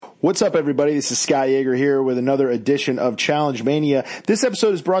What's up, everybody? This is Scott Yeager here with another edition of Challenge Mania. This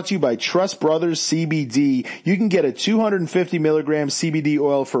episode is brought to you by Trust Brothers CBD. You can get a 250 milligram CBD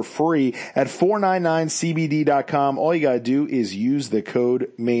oil for free at 499cbd.com. All you got to do is use the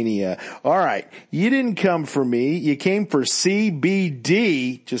code MANIA. All right. You didn't come for me. You came for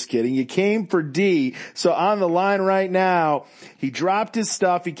CBD. Just kidding. You came for D. So on the line right now, he dropped his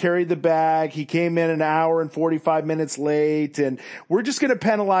stuff. He carried the bag. He came in an hour and 45 minutes late, and we're just going to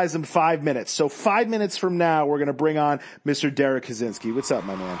penalize him 5 minutes. So 5 minutes from now, we're going to bring on Mr. Derek Kaczynski. What's up,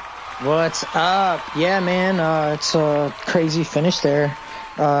 my man? What's up? Yeah, man. It's a crazy finish there.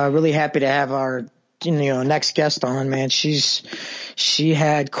 Really happy to have our, next guest on, man. She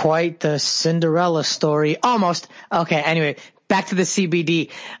had quite the Cinderella story. Almost. Okay. Anyway, back to the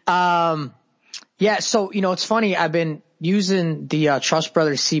CBD. Yeah. So, it's funny. I've been using the Trust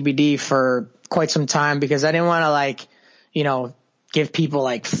Brothers CBD for quite some time because I didn't want to give people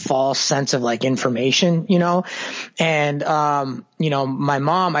false sense of information, and, my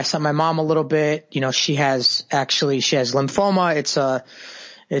mom, I sent my mom a little bit, she has lymphoma.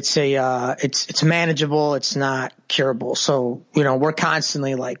 It's manageable. It's not curable. So, we're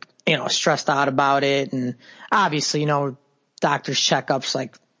constantly stressed out about it. And obviously, doctor's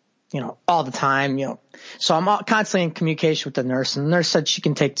checkups, all the time, so I'm constantly in communication with the nurse, and the nurse said she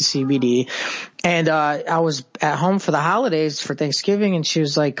can take the CBD. And, I was at home for the holidays for Thanksgiving, and she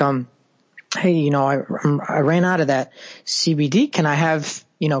was like, hey, I ran out of that CBD. Can I have,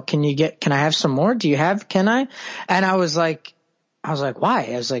 can I have some more? Can I? And I was like, why?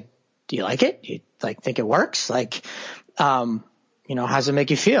 I was like, do you like it? Do you think it works? How's it make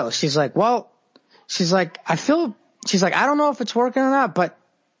you feel? She's like, I don't know if it's working or not, but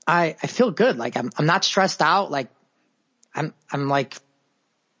I feel good. I'm not stressed out. I'm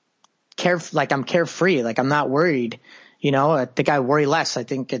carefree. I'm not worried. I think I worry less. I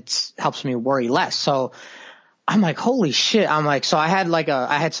think it helps me worry less. So I'm like, holy shit. I'm like, so I had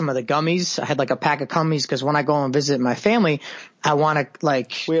I had some of the gummies. I had a pack of gummies because when I go and visit my family, I want to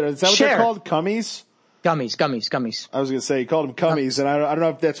Wait, is that what they're called? Gummies? Gummies. I was going to say, you called them cummies, and I don't know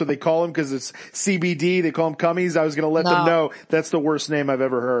if that's what they call them because it's CBD. They call them cummies. I was going to let them know that's the worst name I've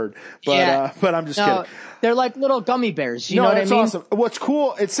ever heard. But, yeah. But I'm just kidding. They're like little gummy bears. You know what I mean? Awesome. What's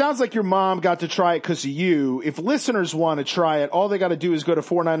cool, it sounds like your mom got to try it because of you. If listeners want to try it, all they got to do is go to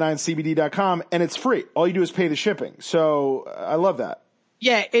 499cbd.com, and it's free. All you do is pay the shipping. So I love that.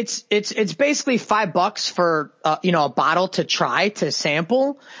 Yeah, it's basically $5 for, a bottle to try, to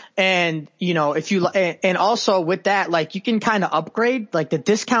sample. And, if you, and also with that, you can kind of upgrade, the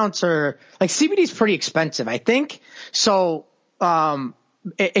discounts are, CBD is pretty expensive, I think. So,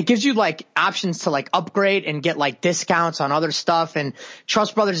 it gives you options to upgrade and get discounts on other stuff. And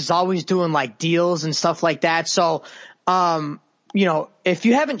Trust Brothers is always doing deals and stuff like that. So, if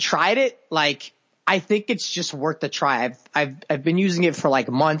you haven't tried it, I think it's just worth a try. I've been using it for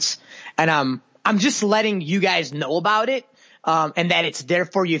months, and I'm just letting you guys know about it, and that it's there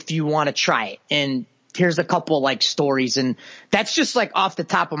for you if you want to try it. And here's a couple stories, and that's just off the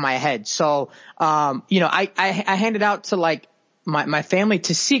top of my head. So, I hand it out to my family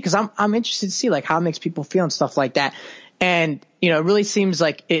to see, cause I'm interested to see how it makes people feel and stuff like that. And, it really seems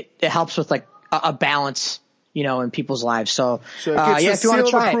like it helps with a balance, in people's lives. So it gets if you want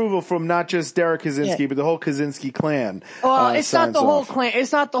to try approval from not just Derek Kaczynski, but the whole Kaczynski clan. Well, it's not the whole clan.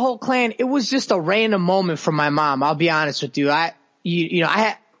 It's not the whole clan. It was just a random moment from my mom. I'll be honest with you. You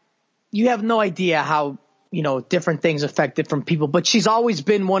have no idea how, different things affect different people, but she's always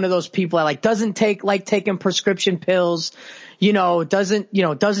been one of those people that doesn't taking prescription pills,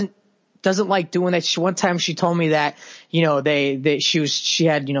 doesn't like doing that. One time she told me that, she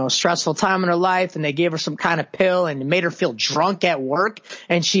had, a stressful time in her life, and they gave her some kind of pill and it made her feel drunk at work.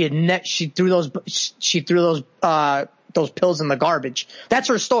 And she threw those pills in the garbage. That's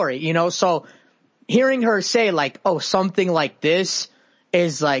her story, So hearing her say something like this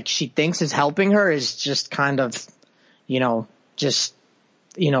is she thinks is helping her is just kind of, for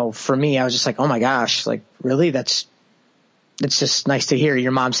me, I was just oh my gosh, really? It's just nice to hear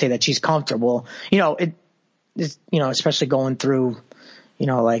your mom say that she's comfortable. Especially going through,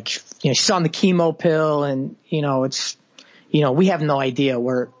 she's on the chemo pill, and, it's, we have no idea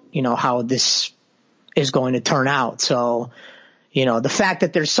where, how this is going to turn out. So, the fact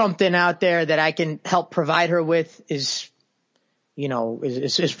that there's something out there that I can help provide her with is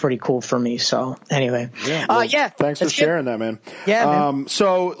pretty cool for me. So anyway, thanks for sharing that, man. Yeah. Man.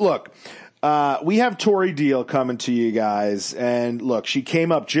 So look, We have Tori Deal coming to you guys, and look, she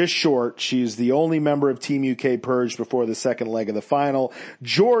came up just short. She's the only member of Team UK purged before the second leg of the final.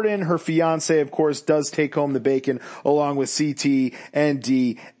 Jordan, her fiance, of course, does take home the bacon along with CT and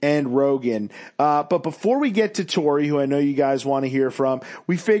D and Rogan. But before we get to Tori, who I know you guys want to hear from,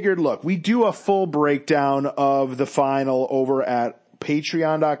 we figured, look, we do a full breakdown of the final over at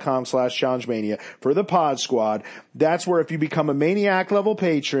patreon.com/challengemania for the Pod Squad. That's where if you become a Maniac level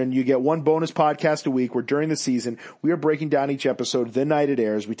patron, you get one bonus podcast a week where during the season, we are breaking down each episode the night it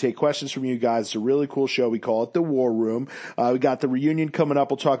airs. We take questions from you guys. It's a really cool show. We call it the War Room. We got the reunion coming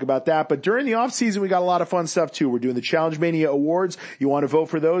up. We'll talk about that. But during the off season, we got a lot of fun stuff too. We're doing the Challenge Mania Awards. You want to vote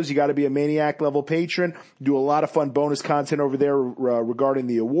for those? You got to be a Maniac level patron. Do a lot of fun bonus content over there regarding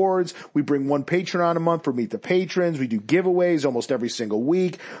the awards. We bring one patron on a month for Meet the Patrons. We do giveaways almost every single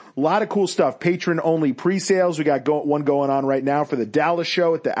week. A lot of cool stuff. Patron only pre-sales. We got one going on right now for the Dallas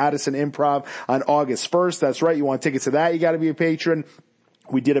show at the Addison Improv on August 1st. That's right. You want tickets to that, you got to be a patron.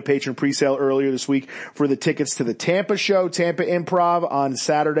 We did a patron presale earlier this week for the tickets to the Tampa show, Tampa Improv on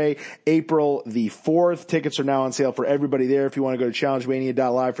Saturday, April the 4th. Tickets are now on sale for everybody there if you want to go to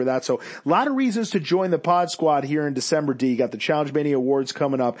challengemania.live for that. So a lot of reasons to join the Pod Squad here in December, D. You got the Challenge Mania Awards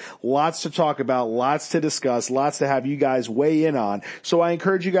coming up. Lots to talk about, lots to discuss, lots to have you guys weigh in on. So I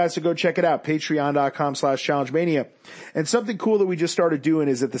encourage you guys to go check it out, patreon.com/challengemania. And something cool that we just started doing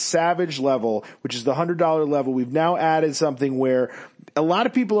is at the Savage level, which is the $100 level, we've now added something where a lot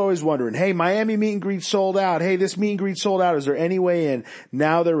of people are always wondering, hey, Miami meet and greet sold out. Hey, this meet and greet sold out. Is there any way in?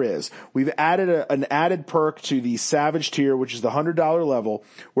 Now there is. We've added an added perk to the Savage tier, which is the $100 level,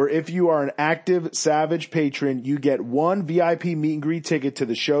 where if you are an active Savage patron, you get one VIP meet and greet ticket to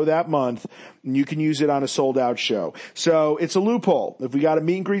the show that month, and you can use it on a sold out show. So it's a loophole. If we got a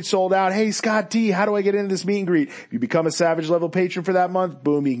meet and greet sold out, hey, Scott T, how do I get into this meet and greet? If you become a Savage level patron for that month,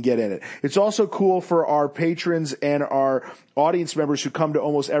 boom, you can get in it. It's also cool for our patrons and our audience members who come to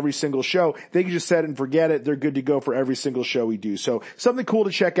almost every single show. They can just set it and forget it. They're good to go for every single show we do. So something cool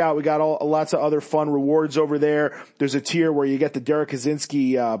to check out. We got lots of other fun rewards over there. There's a tier where you get the Derek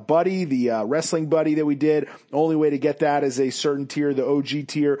Kaczynski buddy, the wrestling buddy that we did. Only way to get that is a certain tier, the OG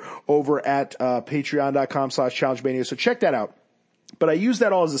tier, over at patreon.com/challengemania. So check that out. But I use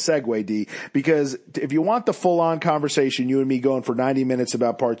that all as a segue, D, because if you want the full-on conversation, you and me going for 90 minutes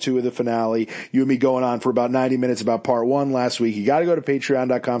about part 2 of the finale, you and me going on for about 90 minutes about part 1 last week, you got to go to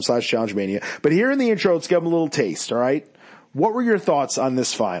patreon.com/challengemania. But here in the intro, let's give them a little taste, all right? What were your thoughts on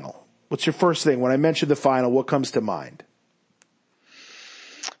this final? What's your first thing? When I mentioned the final, what comes to mind?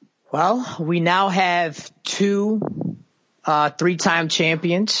 Well, we now have two 3-time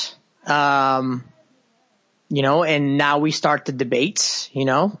champions. And now we start the debates,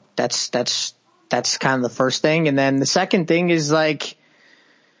 that's kind of the first thing. And then the second thing is like,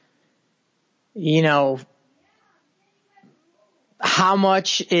 how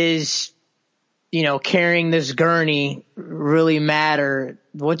much is, carrying this gurney really matter?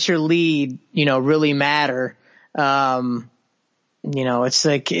 What's your lead, really matter? It's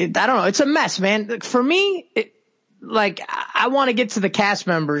like, I don't know. It's a mess, man. For me, I want to get to the cast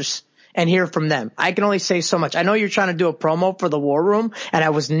members and hear from them. I can only say so much. I know you're trying to do a promo for the War Room, and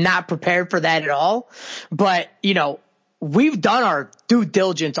I was not prepared for that at all. But, we've done our due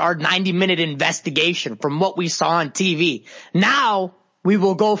diligence, our 90-minute investigation from what we saw on TV. Now we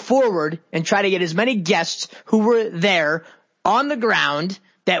will go forward and try to get as many guests who were there on the ground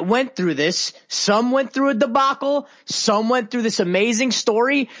that went through this. Some went through a debacle. Some went through this amazing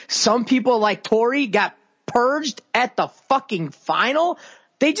story. Some people like Tori got purged at the fucking final.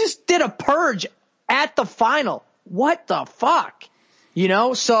 They just did a purge at the final. What the fuck?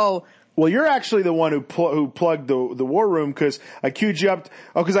 So. Well, you're actually the one who plugged the War Room because I queued you up.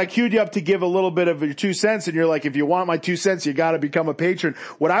 Because I queued you up to give a little bit of your 2 cents, and you're like, if you want my 2 cents, you got to become a patron.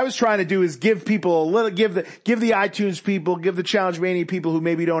 What I was trying to do is give people a little, give the iTunes people, give the Challenge Mania people who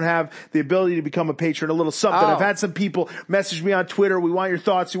maybe don't have the ability to become a patron a little something. I've had some people message me on Twitter. We want your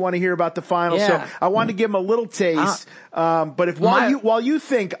thoughts. We want to hear about the final. Yeah. So I wanted to give them a little taste. But while you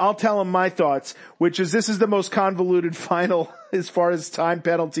think, I'll tell them my thoughts, which is this is the most convoluted final as far as time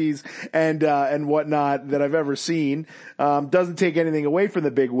penalties and whatnot that I've ever seen. Doesn't take anything away from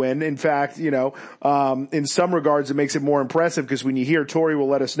the big win. In fact, in some regards, it makes it more impressive because when you hear Tori will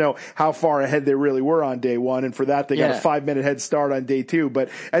let us know how far ahead they really were on day 1. And for that, they got a 5-minute head start on day 2. But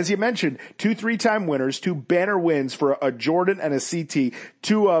as you mentioned, 2 3-time winners, 2 banner wins for a Jordan and a CT.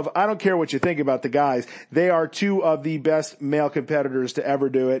 2 of, I don't care what you think about the guys, they are 2 of the best male competitors to ever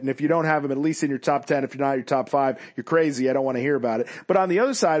do it. And if you don't have them at least in your top 10, if you're not your top 5, you're crazy. I don't want to hear about it. But on the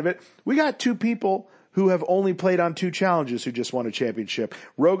other side of it, we got 2 people who have only played on 2 challenges who just won a championship.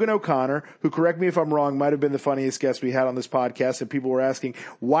 Rogan O'Connor, who, correct me if I'm wrong, might have been the funniest guest we had on this podcast, and people were asking,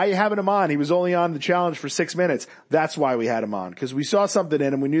 why are you having him on? He was only on the challenge for 6 minutes. That's why we had him on, because we saw something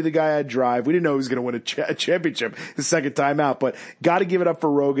in him. We knew the guy had drive. We didn't know he was going to win a championship his second time out, but got to give it up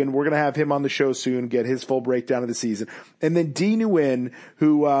for Rogan. We're going to have him on the show soon, get his full breakdown of the season. And then Dee Nguyen,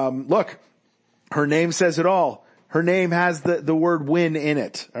 who, look, her name says it all. Her name has the word win in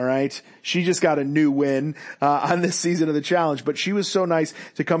it, all right? She just got a new win on this season of the challenge, but she was so nice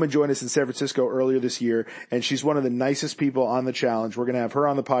to come and join us in San Francisco earlier this year, and she's one of the nicest people on the challenge. We're going to have her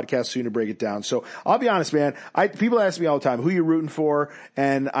on the podcast soon to break it down. So I'll be honest, man, people ask me all the time, who you rooting for?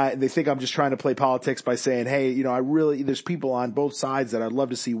 And they think I'm just trying to play politics by saying, hey, there's people on both sides that I'd love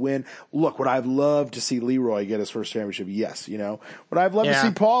to see win. Look, would I have loved to see Leroy get his first championship? Yes, would I have loved to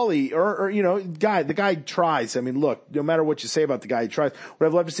see Paulie or the guy tries. I mean, look, no matter what you say about the guy, he tries. Would I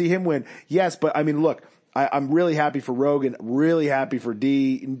love to see him win? Yes, but I mean, look, I'm really happy for Rogan, really happy for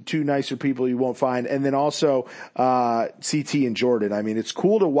D, 2 nicer people you won't find. And then also, CT and Jordan. I mean, it's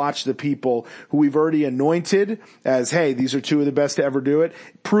cool to watch the people who we've already anointed as, hey, these are 2 of the best to ever do it.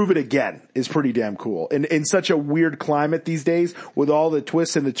 Prove it again is pretty damn cool. And in such a weird climate these days with all the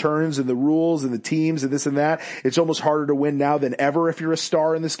twists and the turns and the rules and the teams and this and that, it's almost harder to win now than ever if you're a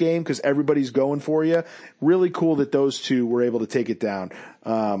star in this game because everybody's going for you. Really cool that those 2 were able to take it down,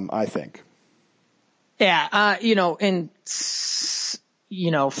 I think. Yeah, like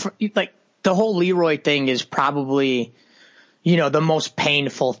the whole Leroy thing is probably, the most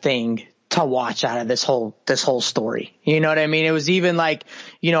painful thing to watch out of this whole story. You know what I mean? It was even like,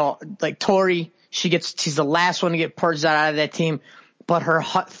 like Tori, she's the last one to get purged out of that team, but her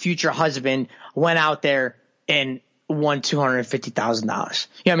future husband went out there and won $250,000. You know what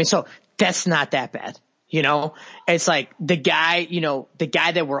I mean? So that's not that bad. It's like the guy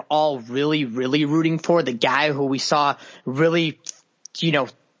that we're all really, really rooting for, the guy who we saw really, do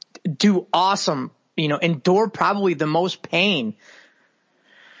awesome, endure probably the most pain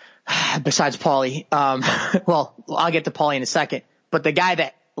besides Paulie. Well, I'll get to Paulie in a second, but the guy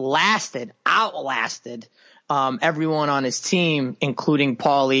that outlasted everyone on his team, including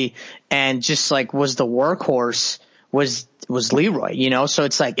Paulie, and just like was the workhorse was Leroy, so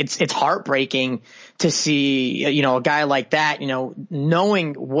it's like, it's heartbreaking to see, a guy like that,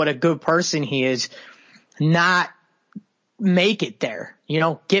 knowing what a good person he is, not make it there,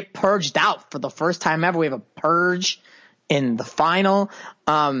 get purged out for the first time ever. We have a purge in the final.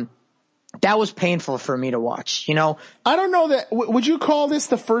 That was painful for me to watch, I don't know that. Would you call this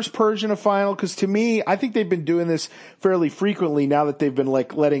the first purge in a final? Because to me, I think they've been doing this fairly frequently now that they've been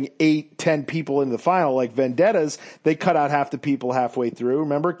like letting 8-10 people in the final. Like Vendettas, they cut out half the people halfway through.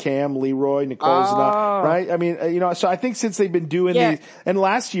 Remember Cam, Leroy, Nicole, right? I mean, so I think since they've been doing these, and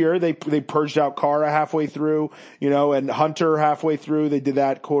last year they purged out Cara halfway through, and Hunter halfway through. They did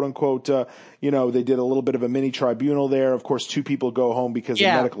that, quote unquote. They did a little bit of a mini tribunal there. Of course, 2 people go home because of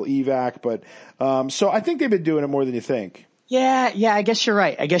medical evac. But so I think they've been doing it more than you think. Yeah. I guess you're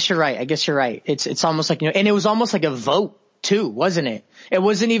right. It's almost like, and it was almost like a vote too, wasn't it? It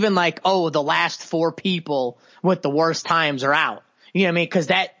wasn't even like, the last 4 people with the worst times are out. You know what I mean? Cause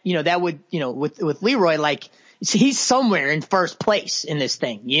that, that would, with Leroy, like, he's somewhere in first place in this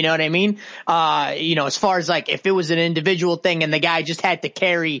thing. You know what I mean? As far as like, if it was an individual thing and the guy just had to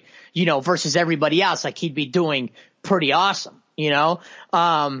carry, versus everybody else, like he'd be doing pretty awesome, but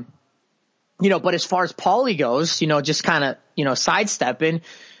as far as Paulie goes, just kind of, sidestepping,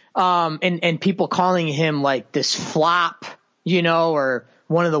 and people calling him like this flop, or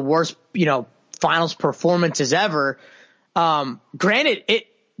one of the worst, finals performances ever. Granted,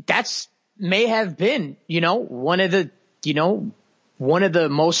 that's may have been, one of the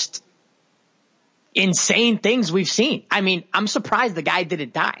most insane things we've seen. I mean, I'm surprised the guy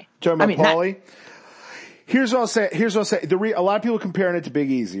didn't die. Talking about Paulie? Here's what I'll say. A lot of people comparing it to Big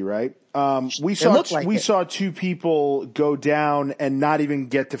Easy, right? We saw 2 people go down and not even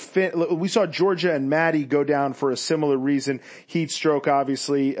get to we saw Georgia and Maddie go down for a similar reason. Heat stroke,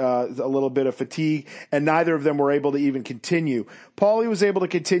 obviously, a little bit of fatigue, and neither of them were able to even continue. Paulie was able to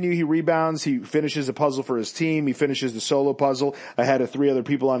continue. He rebounds. He finishes a puzzle for his team. He finishes the solo puzzle ahead of 3 other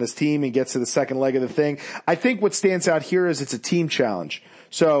people on his team and gets to the second leg of the thing. I think what stands out here is it's a team challenge.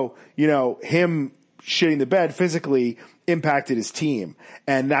 So, him shitting the bed physically impacted his team.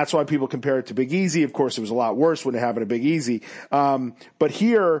 And that's why people compare it to Big Easy. Of course, it was a lot worse when it happened to Big Easy. But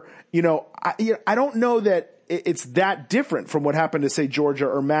here, I don't know that it's that different from what happened to, say, Georgia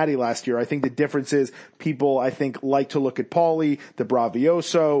or Maddie last year. I think the difference is people, I think, like to look at Paulie, the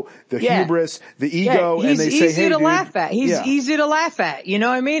bravioso, the hubris, the ego, and they say, hey, dude. Laugh at. He's easy to laugh at. You know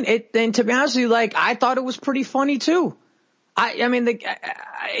what I mean? And to be honest with you, like, I thought it was pretty funny too. I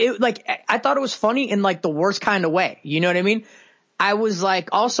thought it was funny in like the worst kind of way. You know what I mean? I was like,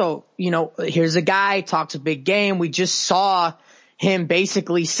 also, you know, here's a guy, talks a big game. We just saw him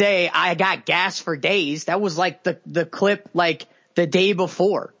basically say, I got gas for days. That was like the clip, like the day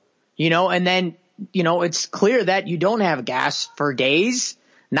before, you know, and then, you know, it's clear that you don't have gas for days,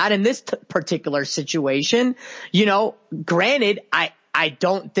 not in this particular situation. You know, granted, I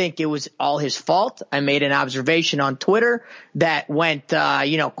don't think it was all his fault. I made an observation on Twitter that went,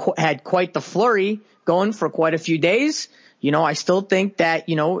 had quite the flurry going for quite a few days. You know, I still think that,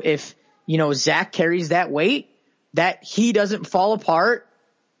 you know, if, you know, Zach carries that weight, that he doesn't fall apart,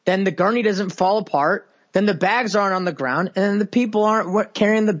 then the gurney doesn't fall apart, then the bags aren't on the ground, and then the people aren't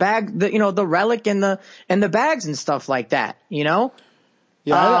carrying the bag, the relic and the bags and stuff like that, you know?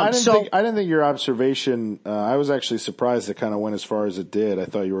 Yeah, I didn't think your observation, I was actually surprised it kind of went as far as it did. I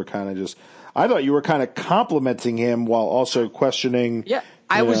thought you were kind of complimenting him while also questioning. Yeah.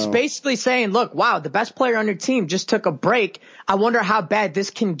 I was basically saying, look, wow, the best player on your team just took a break. I wonder how bad this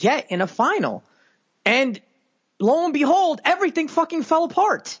can get in a final. And lo and behold, everything fucking fell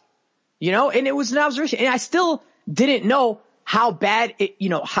apart, you know, and it was an observation. And I still didn't know how bad it, you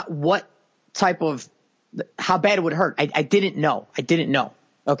know, how bad it would hurt. I didn't know.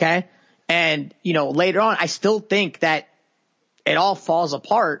 Okay. And, you know, later on, I still think that it all falls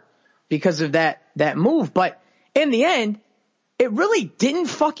apart because of that move. But in the end, it really didn't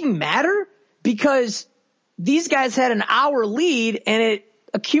fucking matter because these guys had an hour lead and it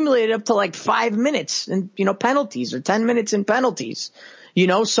accumulated up to like 5 minutes and, you know, penalties or 10 minutes in penalties, you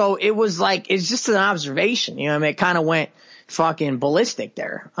know? So it was like, it's just an observation, you know what I mean? It kind of went fucking ballistic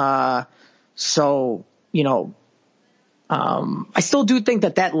there. So, you know, I still do think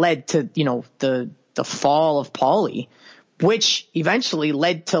that led to, you know, the fall of Paulie, which eventually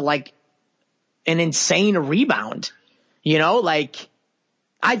led to like an insane rebound, you know, like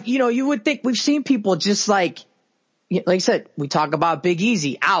you would think we've seen people just like I said, we talk about Big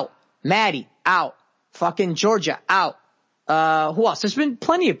Easy out, Maddie out, fucking Georgia out. Who else? There's been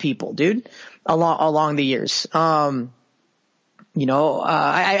plenty of people, dude, along the years. You know,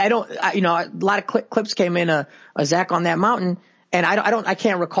 a lot of clips came in, a Zach on that mountain, and I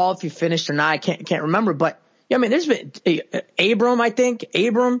can't recall if you finished or not. I can't remember, but yeah, I mean, there's been Abram,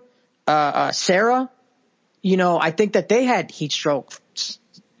 Sarah, you know, I think that they had heat stroke,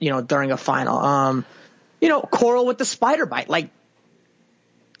 you know, during a final. You know, Coral with the spider bite, like,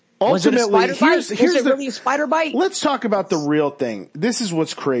 ultimately, was it really a spider bite? Let's talk about the real thing. This is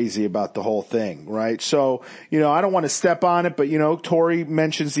what's crazy about the whole thing, right? So, you know, I don't want to step on it, but, you know, Tori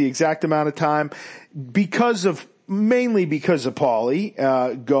mentions the exact amount of time mainly because of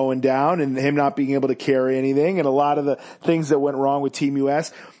Paulie going down and him not being able to carry anything and a lot of the things that went wrong with Team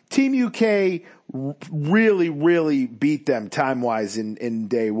US. Team UK really, really beat them time-wise in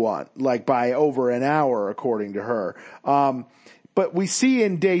day one, like by over an hour, according to her. But we see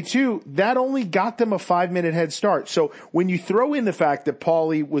in day two, that only got them a 5-minute head start. So when you throw in the fact that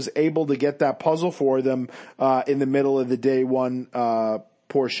Paulie was able to get that puzzle for them in the middle of the day one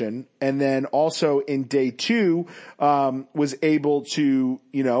portion, and then also in day two was able to,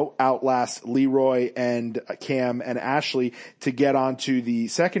 you know, outlast Leroy and Cam and Ashley to get onto the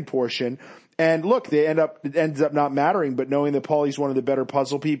second portion. And look, it ends up not mattering, but knowing that Paulie's one of the better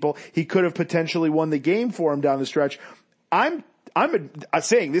puzzle people, he could have potentially won the game for him down the stretch. I'm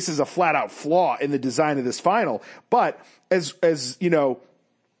saying this is a flat out flaw in the design of this final, but as you know,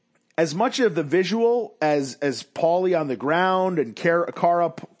 as much of the visual as Paulie on the ground and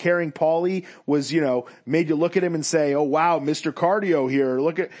Cara carrying Paulie was, you know, made you look at him and say, oh wow, Mr. Cardio here.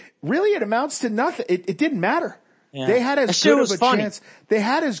 Really it amounts to nothing. It didn't matter. Yeah. They had as good of a chance. They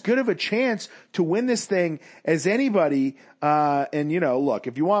had as good of a chance to win this thing as anybody. And you know, look,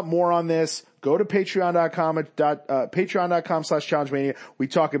 if you want more on this, go to patreon.com/challengemania. We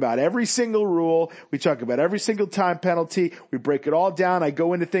talk about every single rule. We talk about every single time penalty. We break it all down. I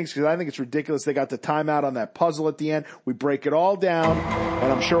go into things because I think it's ridiculous. They got the timeout on that puzzle at the end. We break it all down,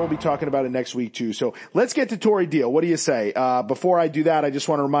 and I'm sure we'll be talking about it next week too. So let's get to Tori Deal. What do you say? Before I do that, I just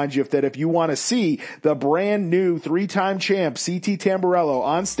want to remind you that if you want to see the brand new 3-time champ CT Tamburello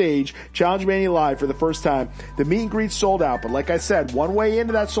on stage, Challenge Mania Live for the first time, the meet and greet sold out. But like I said, one way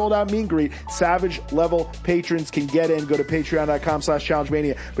into that sold out meet and greet, Savage level patrons can get in. Go to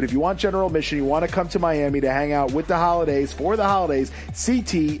patreon.com/challengemania. But if you want general admission, you want to come to Miami to hang out with the holidays, for the holidays,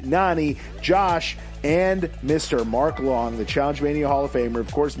 CT, Nani, Josh, and Mr. Mark Long, the Challenge Mania Hall of Famer.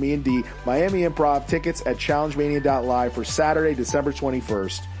 Of course, me and D, Miami Improv. Tickets at challengemania.live for Saturday, December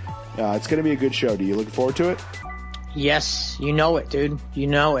 21st. It's going to be a good show. Do you looking forward to it? Yes, you know it, dude. You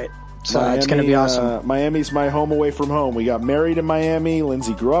know it. So it's going to be awesome. Miami's my home away from home. We got married in Miami.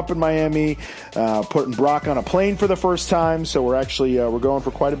 Lindsay grew up in Miami. Putting Brock on a plane for the first time. So we're actually we're going for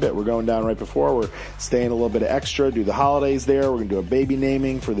quite a bit. We're going down right before. We're staying a little bit of extra. Do the holidays there. We're going to do a baby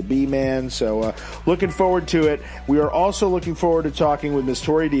naming for the B-Man. So looking forward to it. We are also looking forward to talking with Miss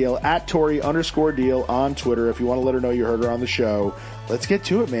Tori Deal at Tori_Deal on Twitter. If you want to let her know you heard her on the show, let's get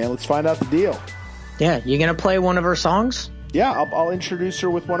to it, man. Let's find out the deal. Yeah, you going to play one of her songs? Yeah, I'll introduce her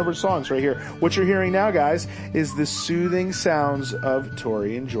with one of her songs right here. What you're hearing now, guys, is the soothing sounds of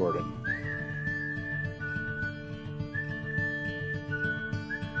Tori and Jordan.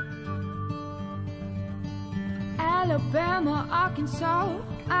 Alabama, Arkansas,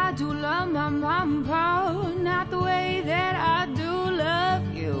 I do love my mom and pa, not the way that I do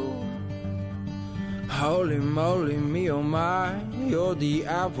love you. Holy moly, me oh my, you're the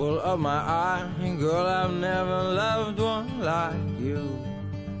apple of my eye, and girl, I've never loved one like you.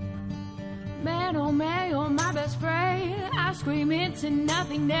 Man, oh man, you're my best friend. I scream into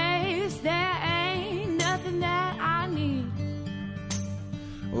nothingness. There ain't nothing that I need.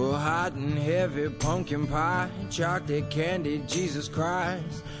 Well, hot and heavy pumpkin pie, chocolate candy, Jesus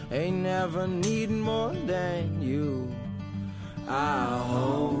Christ, ain't never needing more than you. I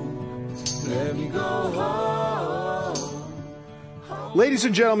hope. Let me go home. Ladies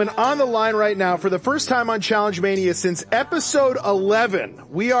and gentlemen, on the line right now for the first time on Challenge Mania since episode 11.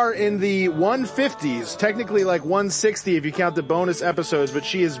 We are in the 150s, technically like 160 if you count the bonus episodes, but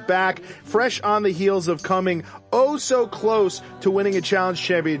she is back fresh on the heels of coming oh so close to winning a challenge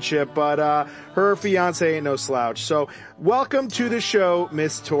championship, but her fiance ain't no slouch. So welcome to the show,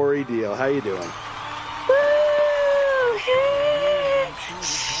 Miss Tori Deal. How you doing?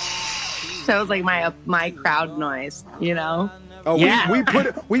 That was like my crowd noise, you know? Oh, yeah.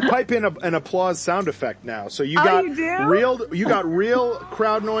 we pipe in an applause sound effect now. So you got real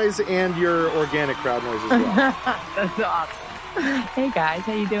crowd noise and your organic crowd noise as well. That's awesome. Hey guys,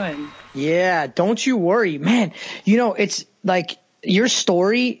 how you doing? Yeah, don't you worry, man. You know, it's like your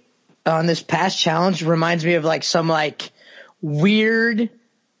story on this past challenge reminds me of like some like weird,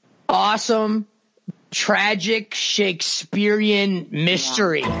 awesome, tragic Shakespearean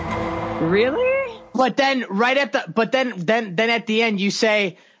mystery. Really? But then then at the end you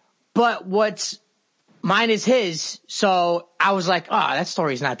say, but what's mine is his. So I was like, oh, that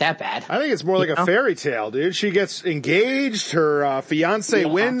story's not that bad. I think it's more like a fairy tale, dude. She gets engaged. Her fiance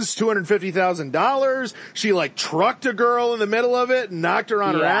wins $250,000. She like trucked a girl in the middle of it and knocked her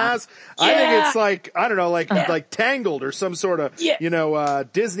on her ass. I think it's like, I don't know, like Tangled or some sort of,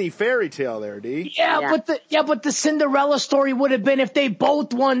 Disney fairy tale there, D. But the Cinderella story would have been if they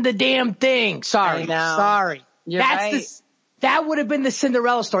both won the damn thing. Sorry. You're right. That would have been the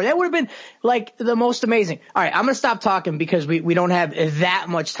Cinderella story. That would have been like the most amazing. All right, I'm going to stop talking because we don't have that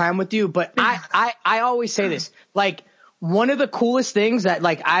much time with you. But I always say this, like one of the coolest things that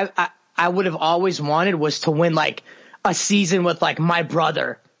like I would have always wanted was to win like a season with like my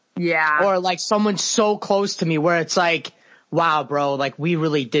brother. Yeah. Or like someone so close to me where it's like, wow, bro, like we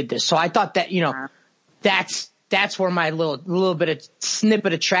really did this. So I thought that, you know, that's where my little bit of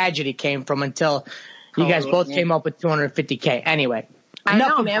snippet of tragedy came from until you guys both came up with $250K. Anyway, I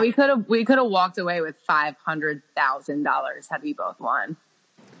know, man. We could have walked away with $500,000 had we both won.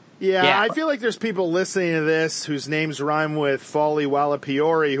 Yeah, I feel like there's people listening to this whose names rhyme with Folly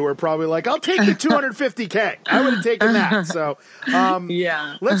Wallapiori who are probably like, I'll take the $250K. I would have taken that. So,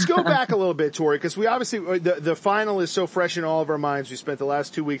 let's go back a little bit, Tori, because we obviously, the final is so fresh in all of our minds. We spent the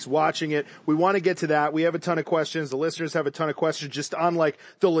last 2 weeks watching it. We want to get to that. We have a ton of questions. The listeners have a ton of questions just on like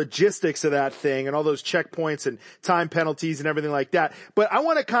the logistics of that thing and all those checkpoints and time penalties and everything like that. But I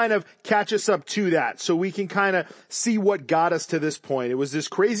want to kind of catch us up to that so we can kind of see what got us to this point. It was this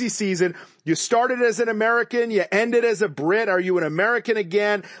crazy season. You started as an American, you ended as a Brit. Are you an American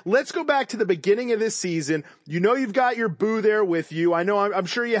again? Let's go back to the beginning of this season. You know you've got your boo there with you. I know I'm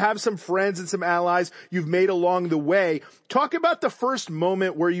sure you have some friends and some allies you've made along the way. Talk about the first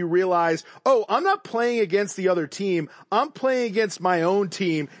moment where you realize, oh, I'm not playing against the other team. I'm playing against my own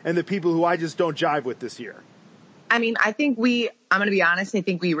team and the people who I just don't jive with this year. I mean, I'm going to be honest, I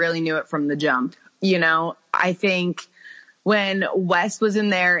think we really knew it from the jump. You know, I think when Wes was in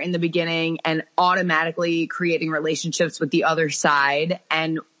there in the beginning and automatically creating relationships with the other side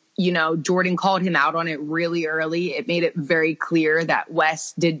and Jordan called him out on it really early. It made it very clear that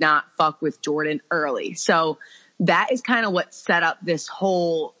Wes did not fuck with Jordan early. So that is kind of what set up this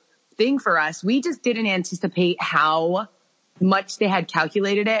whole thing for us. We just didn't anticipate how much they had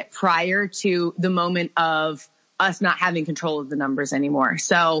calculated it prior to the moment of us not having control of the numbers anymore.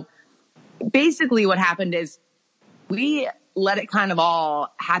 So basically what happened is we let it kind of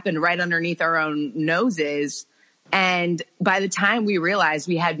all happen right underneath our own noses. And by the time we realized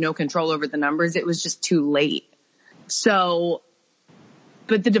we had no control over the numbers, it was just too late. So,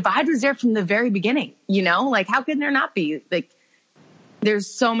 but the divide was there from the very beginning, like how could there not be? Like there's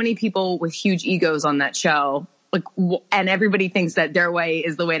so many people with huge egos on that show. Like, and everybody thinks that their way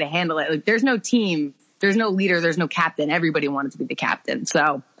is the way to handle it. Like there's no team, there's no leader, there's no captain. Everybody wanted to be the captain.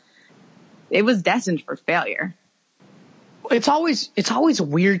 So it was destined for failure. It's always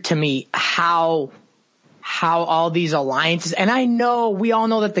weird to me how all these alliances, and we all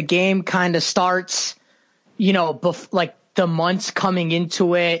know that the game kind of starts, like the months coming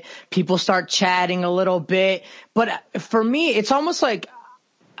into it, people start chatting a little bit. But for me, it's almost like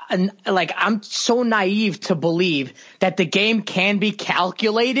I'm so naive to believe that the game can be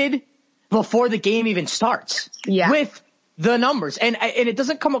calculated before the game even starts with the numbers. And it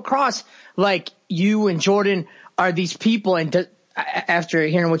doesn't come across like you and Jordan are these people. And after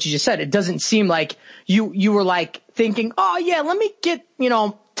hearing what you just said, it doesn't seem like you were like thinking, oh yeah, let me get,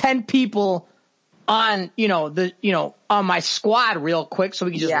 10 people on, on my squad real quick so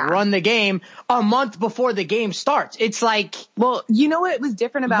we can just run the game a month before the game starts. It's like, well, what was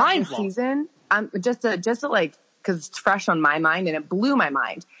different about this season? Just to like, cause it's fresh on my mind and it blew my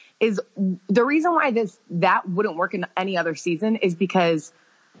mind, is the reason why that wouldn't work in any other season is because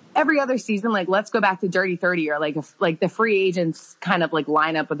every other season, like let's go back to Dirty 30 or like the free agents kind of like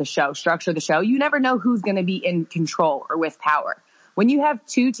lineup of the show, structure of the show. You never know who's going to be in control or with power. When you have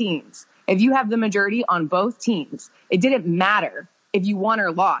two teams, if you have the majority on both teams, it didn't matter if you won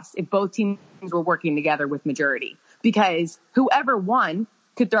or lost, if both teams were working together with majority, because whoever won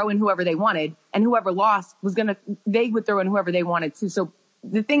could throw in whoever they wanted and whoever lost they would throw in whoever they wanted to. So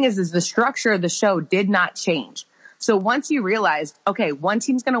the thing is the structure of the show did not change. So once you realized, okay, one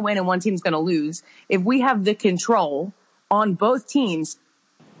team's going to win and one team's going to lose, if we have the control on both teams,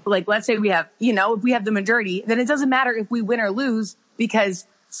 like let's say we have, if we have the majority, then it doesn't matter if we win or lose because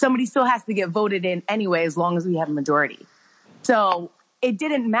somebody still has to get voted in anyway, as long as we have a majority. So it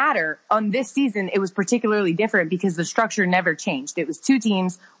didn't matter on this season. It was particularly different because the structure never changed. It was two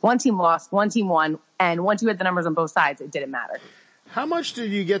teams, one team lost, one team won, and once you had the numbers on both sides, it didn't matter. How much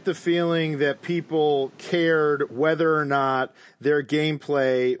did you get the feeling that people cared whether or not their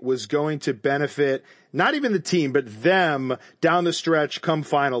gameplay was going to benefit not even the team, but them down the stretch come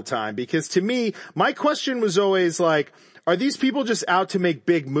final time? Because to me, my question was always like, are these people just out to make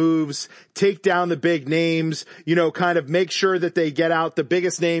big moves, take down the big names, kind of make sure that they get out the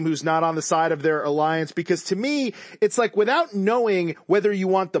biggest name who's not on the side of their alliance? Because to me, it's like without knowing whether you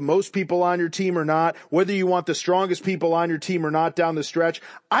want the most people on your team or not, whether you want the strongest people on your team or not down the stretch,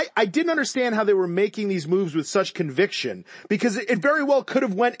 I didn't understand how they were making these moves with such conviction, because it very well could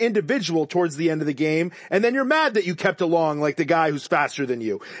have went individual towards the end of the game. And then you're mad that you kept along like the guy who's faster than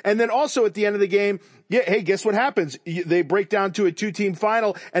you. And then also at the end of the game, yeah, hey, guess what happens? They break down to a 2-team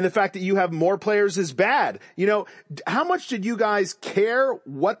final, and the fact that you have more players is bad. How much did you guys care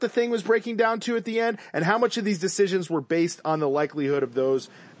what the thing was breaking down to at the end, and how much of these decisions were based on the likelihood of those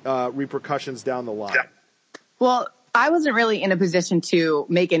repercussions down the line? Well, I wasn't really in a position to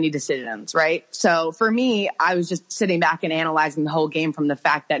make any decisions, right? So for me, I was just sitting back and analyzing the whole game from the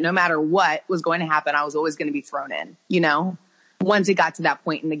fact that no matter what was going to happen, I was always going to be thrown in, once it got to that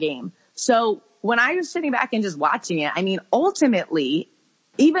point in the game. So when I was sitting back and just watching it, ultimately,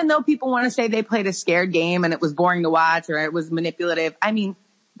 even though people want to say they played a scared game and it was boring to watch or it was manipulative,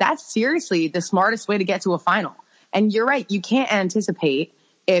 that's seriously the smartest way to get to a final. And you're right. You can't anticipate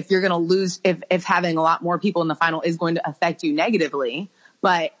if you're going to lose, if having a lot more people in the final is going to affect you negatively,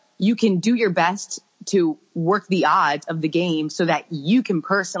 but you can do your best to work the odds of the game so that you can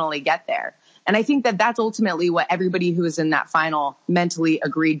personally get there. And I think that that's ultimately what everybody who was in that final mentally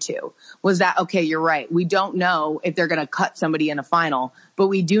agreed to, was that, okay, you're right. We don't know if they're going to cut somebody in a final, but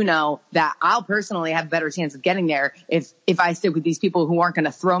we do know that I'll personally have a better chance of getting there if I stick with these people who aren't going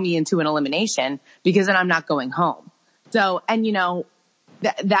to throw me into an elimination, because then I'm not going home. So, and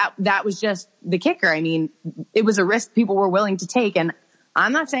that was just the kicker. It was a risk people were willing to take. And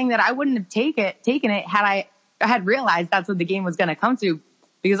I'm not saying that I wouldn't have taken it had I had realized that's what the game was going to come to.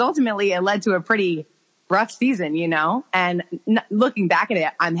 Because ultimately it led to a pretty rough season, and looking back at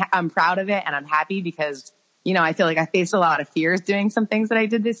it, I'm proud of it and I'm happy because I feel like I faced a lot of fears doing some things that I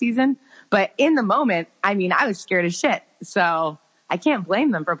did this season. But in the moment, I mean, I was scared as shit. So I can't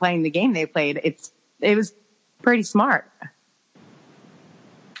blame them for playing the game they played. It was pretty smart.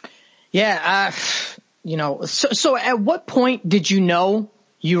 Yeah. So at what point did you know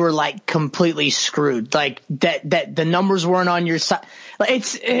you were like completely screwed? Like that the numbers weren't on your side. Like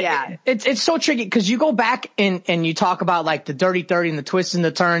it's so tricky because you go back and you talk about like the dirty 30 and the twists and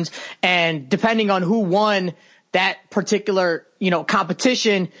the turns, and depending on who won that particular,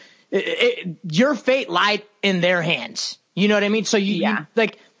 competition, your fate lied in their hands. You know what I mean? So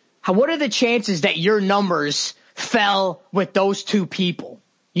what are the chances that your numbers fell with those two people?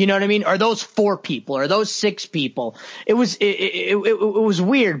 You know what I mean? Or those 4 people, or those 6 people. It was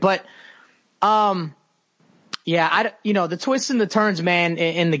weird, but, the twists and the turns, man,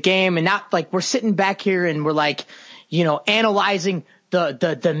 in the game, and not like we're sitting back here and we're like, analyzing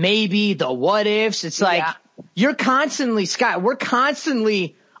the maybe, the what ifs. It's like, you're constantly, Scott, we're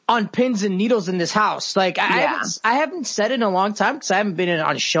constantly on pins and needles in this house. Like I haven't said it in a long time because I haven't been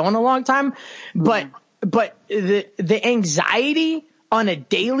on a show in a long time, but the anxiety on a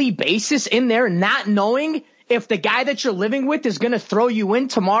daily basis in there, not knowing if the guy that you're living with is going to throw you in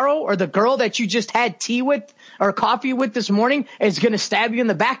tomorrow, or the girl that you just had tea with or coffee with this morning is going to stab you in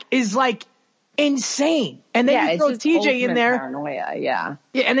the back, is like insane. And then you throw TJ in there. Paranoia, yeah.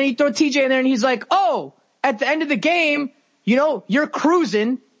 Yeah. And then you throw TJ in there and he's like, oh, at the end of the game, you're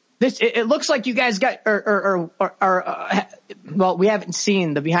cruising. It looks like you guys got, well, we haven't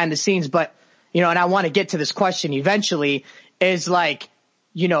seen the behind the scenes, but, and I want to get to this question eventually, is like,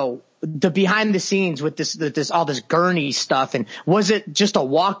 the behind the scenes with this all this gurney stuff, and was it just a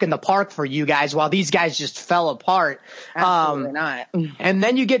walk in the park for you guys while these guys just fell apart? Absolutely not. And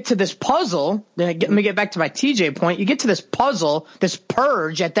then you get to this puzzle. Let me get back to my TJ point. You get to this puzzle, this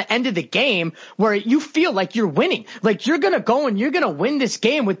purge at the end of the game where you feel like you're winning, like you're gonna go and you're gonna win this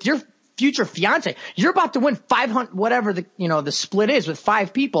game with your future fiance. You're about to win 500, whatever the split is with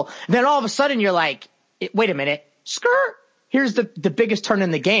 5 people. And then all of a sudden you're like, wait a minute, skirt. Here's the biggest turn in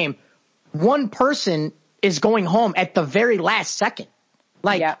the game. One person is going home at the very last second.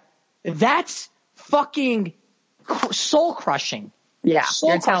 Like, that's fucking soul crushing. Yeah.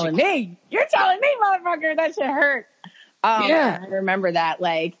 You're telling me, motherfucker, that shit hurt. I remember that.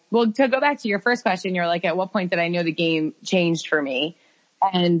 Like, well, to go back to your first question, you're like, at what point did I know the game changed for me?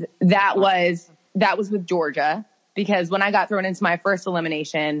 And that was with Georgia, because when I got thrown into my first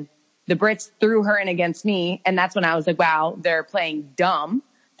elimination, the Brits threw her in against me, and that's when I was like, wow, they're playing dumb.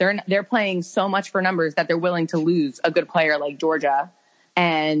 They're playing so much for numbers that they're willing to lose a good player like Georgia.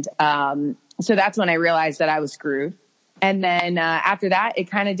 And so that's when I realized that I was screwed. And then after that, it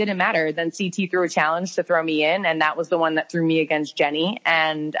kind of didn't matter. Then CT threw a challenge to throw me in, and that was the one that threw me against Jenny.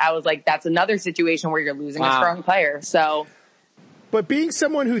 And I was like, that's another situation where you're losing a strong player. So... But being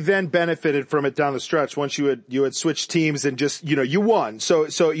someone who then benefited from it down the stretch, once you had switched teams and just, you won. So,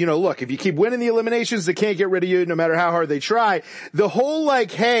 look, if you keep winning the eliminations, they can't get rid of you no matter how hard they try. The whole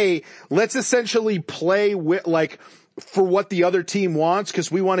like, hey, let's essentially play with for what the other team wants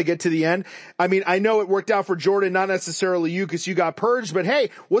because we want to get to the end. I mean, I know it worked out for Jordan, not necessarily you because you got purged, but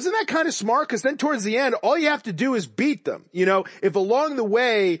hey, wasn't that kind of smart? Because then towards the end, all you have to do is beat them. If along the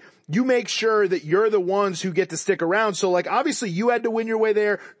way, you make sure that you're the ones who get to stick around. So obviously you had to win your way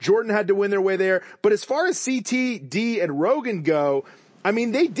there. Jordan had to win their way there. But as far as CT, D, and Rogan go, I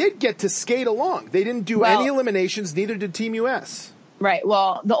mean, they did get to skate along. They didn't do any eliminations. Neither did Team US. Right.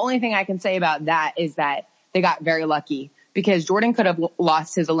 Well, the only thing I can say about that is that they got very lucky because Jordan could have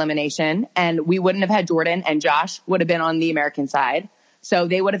lost his elimination and we wouldn't have had Jordan, and Josh would have been on the American side. So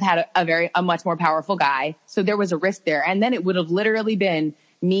they would have had a much more powerful guy. So there was a risk there. And then it would have literally been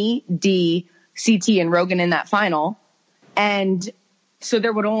me, D, CT, and Rogan in that final. And so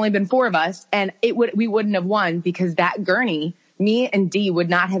there would have only been 4 of us, and we wouldn't have won because that gurney, me and D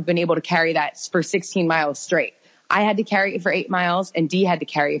would not have been able to carry that for 16 miles straight. I had to carry it for 8 miles and D had to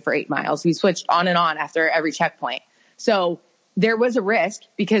carry it for 8 miles. We switched on and on after every checkpoint. So there was a risk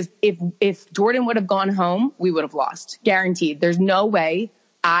because if Jordan would have gone home, we would have lost. Guaranteed. There's no way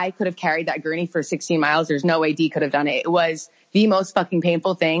I could have carried that gurney for 16 miles. There's no way D could have done it. It was the most fucking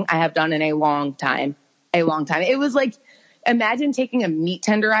painful thing I have done in a long time. It was like, imagine taking a meat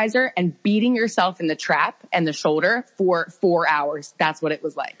tenderizer and beating yourself in the trap and the shoulder for 4 hours. That's what it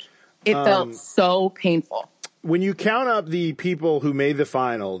was like. It felt so painful. when you count up the people who made the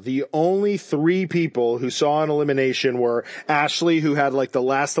final, the only 3 people who saw an elimination were Ashley, who had like the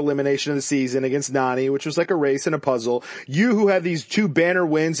last elimination of the season against Nani, which was like a race and a puzzle. You, who had these 2 banner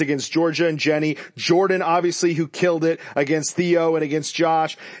wins against Georgia and Jenny. Jordan, obviously, who killed it against Theo and against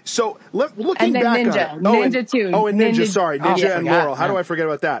Josh. So looking back Ninja. on it. Ninja too. Ninja, sorry. Ninja and Laurel. How Yeah. do I forget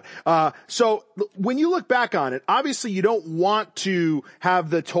about that? So when you look back on it, obviously you don't want to have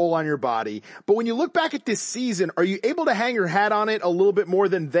the toll on your body, but when you look back at this season, are you able to hang your hat on it a little bit more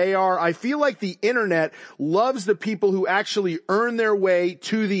than they are? I feel like the internet loves the people who actually earn their way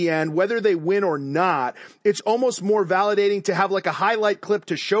to the end, whether they win or not. It's almost more validating to have like a highlight clip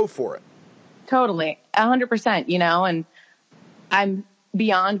to show for it. Totally. 100%, and I'm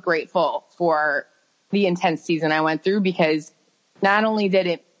beyond grateful for the intense season I went through, because not only did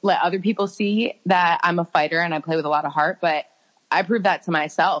it let other people see that I'm a fighter and I play with a lot of heart, but I proved that to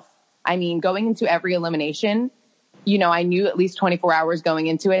myself. I mean, going into every elimination, I knew at least 24 hours going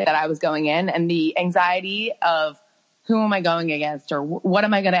into it that I was going in, and the anxiety of who am I going against, or what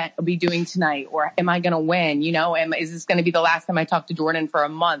am I going to be doing tonight, or am I going to win? Is this going to be the last time I talk to Jordan for a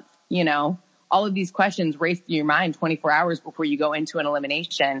month? All of these questions race through your mind 24 hours before you go into an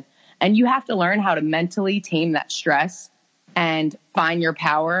elimination. And you have to learn how to mentally tame that stress and find your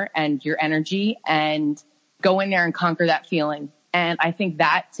power and your energy and go in there and conquer that feeling. And I think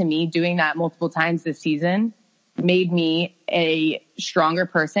that, to me, doing that multiple times this season made me a stronger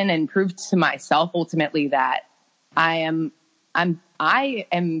person and proved to myself ultimately that I am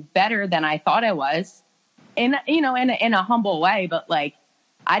better than I thought I was, in a humble way, but like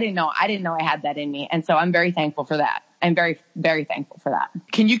I didn't know I had that in me. And so I'm very thankful for that. I'm very, very thankful for that.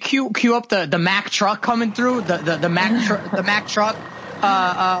 Can you cue up the Mack truck coming through, the Mack truck?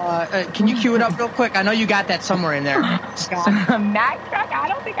 Can you cue it up real quick? I know you got that somewhere in there. Mack truck? I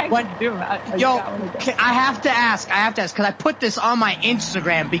don't think I can do it. I have to ask because I put this on my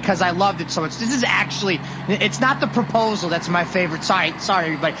Instagram because I loved it so much. This is actually, it's not the proposal that's my favorite. Sorry,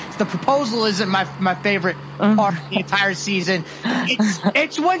 everybody. The proposal isn't my favorite part of the entire season.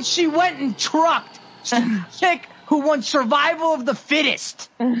 It's when she went and trucked some chick who won Survival of the Fittest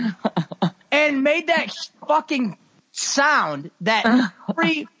and made that fucking sound that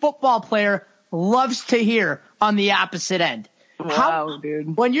every football player loves to hear on the opposite end. Wow,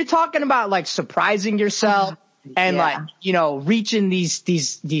 dude. When you're talking about like surprising yourself and reaching these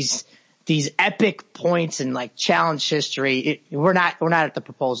epic points in like challenge history, we're not at the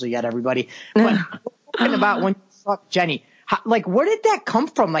proposal yet, everybody. But talking about when you fuck Jenny, where did that come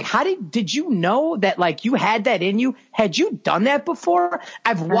from? Like, how did you know that like you had that in you? Had you done that before?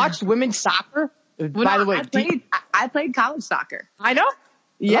 I've watched women's soccer. By the way, I played college soccer. I know.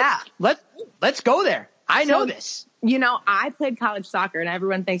 Yeah. Let's go there. I know this. I played college soccer, and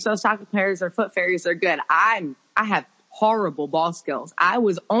everyone thinks, soccer players or foot fairies are good. I have horrible ball skills. I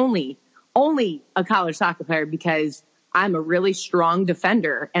was only a college soccer player because I'm a really strong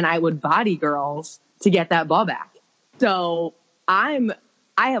defender, and I would body girls to get that ball back. So I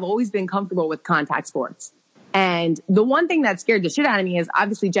have always been comfortable with contact sports. And the one thing that scared the shit out of me is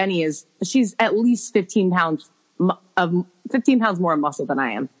obviously Jenny she's at least 15 pounds more muscle than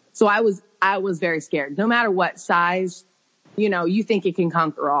I am. So I was very scared. No matter what size, you think it can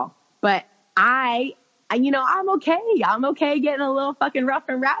conquer all. But I'm okay. I'm okay getting a little fucking rough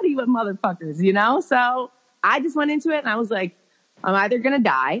and rowdy with motherfuckers, So I just went into it and I was like, I'm either going to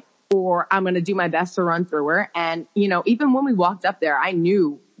die or I'm going to do my best to run through her. And, even when we walked up there, I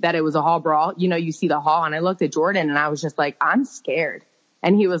knew that it was a hall brawl. You see the hall, and I looked at Jordan and I was just like, I'm scared.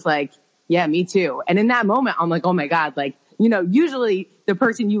 And he was like, yeah, me too. And in that moment, I'm like, oh my God, like, usually the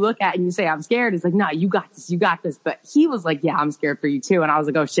person you look at and you say, I'm scared is like, nah, you got this. But he was like, yeah, I'm scared for you too. And I was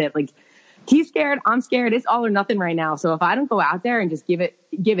like, oh shit, like he's scared. I'm scared. It's all or nothing right now. So if I don't go out there and just give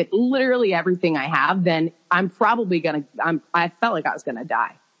it literally everything I have, then I'm probably I felt like I was going to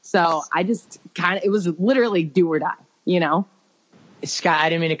die. So I just it was literally do or die, Scott, I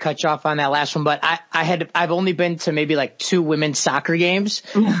didn't mean to cut you off on that last one, but I've only been to maybe like 2 women's soccer games,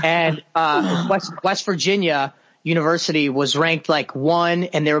 and West Virginia University was ranked like 1,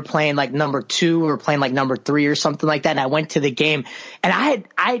 and they were playing like number 2 or playing like number 3 or something like that. And I went to the game, and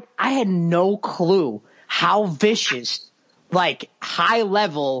I had no clue how vicious like high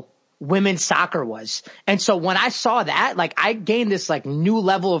level women's soccer was. And so when I saw that, like I gained this like new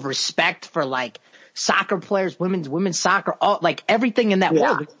level of respect for like soccer players, women's soccer, all, like everything in that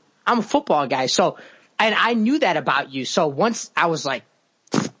world. I'm a football guy. So, and I knew that about you. So once I was like,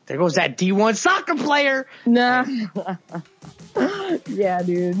 there goes that D1 soccer player. Nah. Yeah,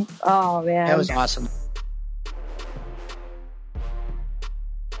 dude. Oh man. That was awesome.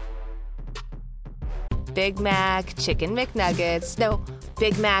 Big Mac, Chicken McNuggets, no,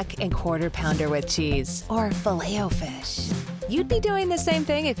 Big Mac and Quarter Pounder with cheese, or Filet-O-Fish. You'd be doing the same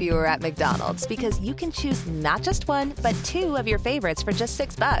thing if you were at McDonald's, because you can choose not just one, but two of your favorites for just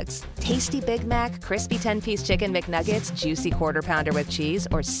 $6. Tasty Big Mac, crispy 10-piece Chicken McNuggets, juicy Quarter Pounder with cheese,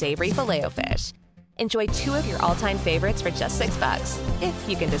 or savory Filet-O-Fish. Enjoy two of your all-time favorites for just $6, if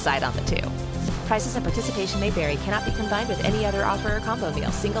you can decide on the two. Prices and participation may vary. Cannot be combined with any other offer or combo meal.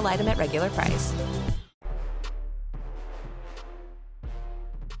 Single item at regular price.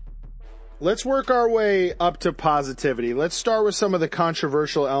 Let's work our way up to positivity. Let's start with some of the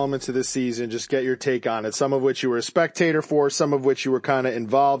controversial elements of this season. Just get your take on it. Some of which you were a spectator for, some of which you were kind of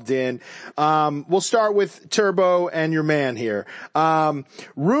involved in. We'll start with Turbo and your man here.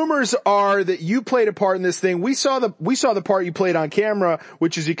 Rumors are that you played a part in this thing. We saw the part you played on camera,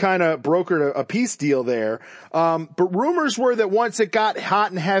 which is you kind of brokered a peace deal there. But rumors were that once it got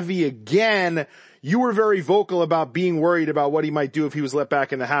hot and heavy again, you were very vocal about being worried about what he might do if he was let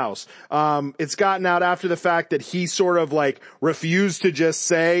back in the house. It's gotten out after the fact that he sort of like refused to just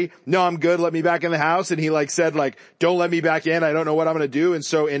say, no, I'm good, let me back in the house. And he like said like, don't let me back in, I don't know what I'm going to do. And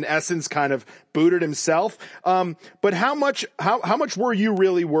so in essence kind of booted himself. But how much were you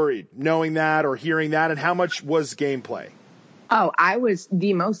really worried knowing that or hearing that? And how much was gameplay? Oh, I was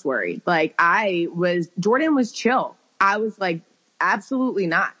the most worried. Like Jordan was chill. I was like, absolutely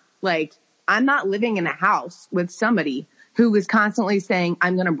not. Like, I'm not living in a house with somebody who was constantly saying,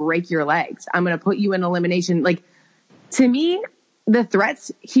 I'm going to break your legs. I'm going to put you in elimination. Like, to me, the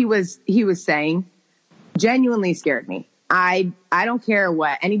threats he was saying genuinely scared me. I don't care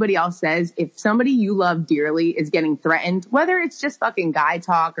what anybody else says. If somebody you love dearly is getting threatened, whether it's just fucking guy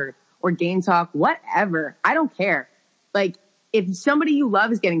talk or game talk, whatever, I don't care. Like, if somebody you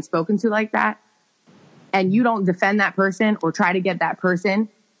love is getting spoken to like that and you don't defend that person or try to get that person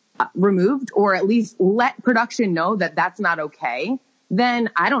removed, or at least let production know that that's not okay, then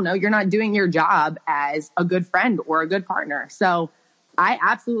I don't know, you're not doing your job as a good friend or a good partner. So I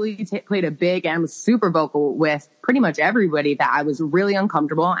absolutely played a big and was super vocal with pretty much everybody that I was really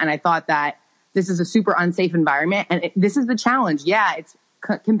uncomfortable. And I thought that this is a super unsafe environment. And this is the challenge. Yeah, it's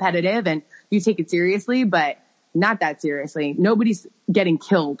competitive and you take it seriously, but not that seriously. Nobody's getting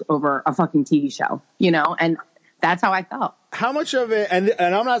killed over a fucking TV show, and that's how I felt. How much of it, and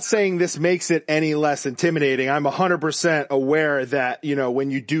I'm not saying this makes it any less intimidating. I'm 100% aware that,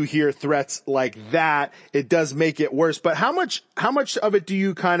 when you do hear threats like that, it does make it worse. But how much of it do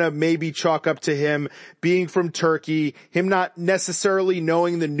you kind of maybe chalk up to him being from Turkey, him not necessarily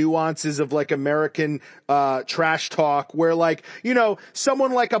knowing the nuances of like American, trash talk where like,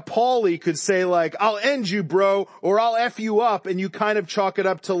 someone like a Paulie could say like, I'll end you, bro, or I'll F you up. And you kind of chalk it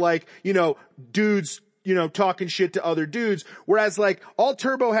up to like, dudes, talking shit to other dudes. Whereas like all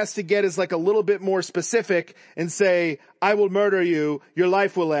Turbo has to get is like a little bit more specific and say, I will murder you, your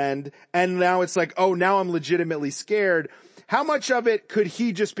life will end. And now it's like, oh, now I'm legitimately scared. How much of it could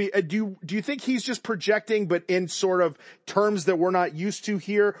he just be, do you think he's just projecting, but in sort of terms that we're not used to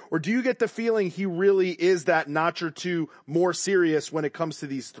here? Or do you get the feeling he really is that notch or two more serious when it comes to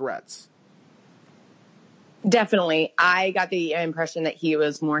these threats? Definitely. I got the impression that he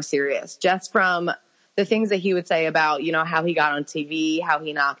was more serious just from the things that he would say about, how he got on TV, how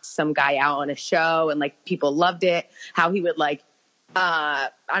he knocked some guy out on a show and like people loved it, how he would like, I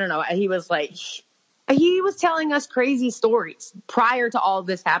don't know. He was telling us crazy stories prior to all of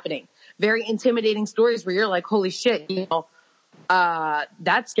this happening, very intimidating stories where you're like, holy shit,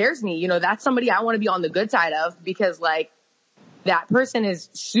 that scares me. That's somebody I want to be on the good side of because like that person is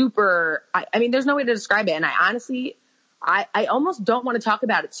super, I mean, there's no way to describe it. And I honestly, I almost don't want to talk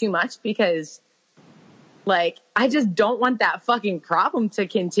about it too much because like, I just don't want that fucking problem to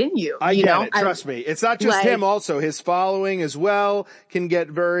continue. I get it. Trust me. It's not just him also. His following as well can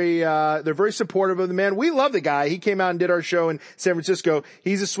get they're very supportive of the man. We love the guy. He came out and did our show in San Francisco.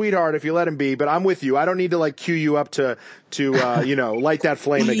 He's a sweetheart if you let him be, but I'm with you. I don't need to like cue you up to light that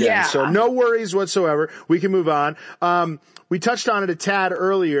flame again. Yeah. So no worries whatsoever. We can move on. We touched on it a tad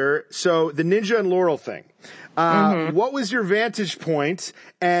earlier. So the Ninja and Laurel thing. What was your vantage point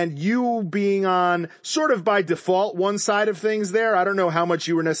and you being on sort of by default one side of things there? I don't know how much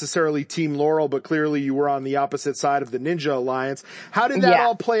you were necessarily Team Laurel, but clearly you were on the opposite side of the Ninja Alliance. How did that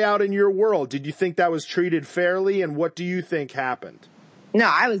all play out in your world? Did you think that was treated fairly and what do you think happened? No,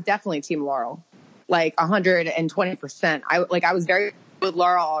 I was definitely Team Laurel. Like 120%. I was very with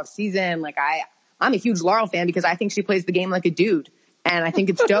Laurel all season. Like I'm a huge Laurel fan because I think she plays the game like a dude and I think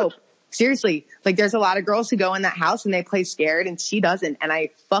it's dope. Seriously, like there's a lot of girls who go in that house and they play scared and she doesn't. And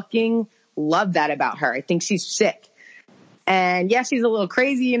I fucking love that about her. I think she's sick. And yeah, she's a little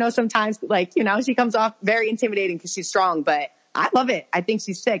crazy, you know, sometimes, like, you know, she comes off very intimidating because she's strong, but I love it. I think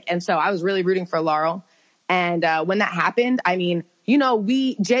she's sick. And so I was really rooting for Laurel. And when that happened, I mean, you know,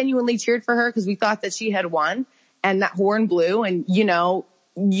 we genuinely cheered for her because we thought that she had won and that horn blew. And, you know,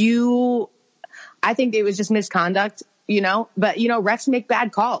 I think it was just misconduct, you know, but, you know, refs make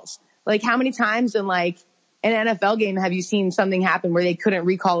bad calls. Like, how many times in like an NFL game have you seen something happen where they couldn't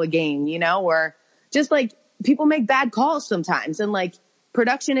recall a game, you know, or just like people make bad calls sometimes, and like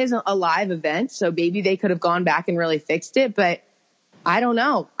production isn't a live event. So maybe they could have gone back and really fixed it, but I don't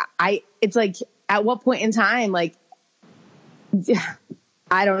know. It's like, at what point in time, like,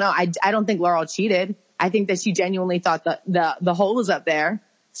 I don't know. I don't think Laurel cheated. I think that she genuinely thought the hole was up there.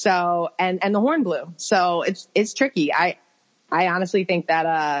 So, and the horn blew. So it's tricky. I honestly think that,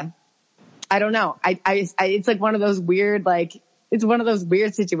 I don't know. It's like one of those weird, like, it's one of those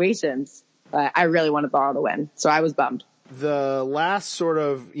weird situations. But I really wanted Laurel to win. So I was bummed. The last sort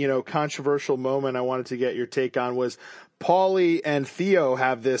of, you know, controversial moment I wanted to get your take on was Paulie and Theo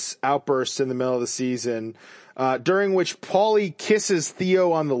have this outburst in the middle of the season, during which Paulie kisses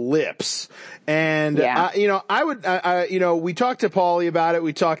Theo on the lips. And, you know, you know, we talked to Paulie about it.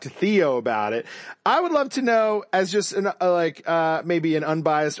 We talked to Theo about it. I would love to know, as just maybe an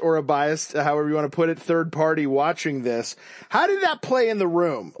unbiased or a biased, however you want to put it, third party watching this, how did that play in the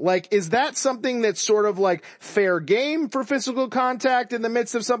room? Like, is that something that's sort of like fair game for physical contact in the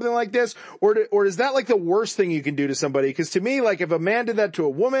midst of something like this? Or is that like the worst thing you can do to somebody? Because to me, like, if a man did that to a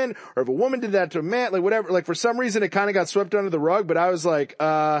woman, or if a woman did that to a man, like whatever, like for some reason it kind of got swept under the rug, but I was like,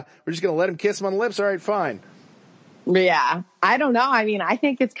 we're just going to let him kiss him on the lips. All right, fine. Yeah. I don't know. I mean, I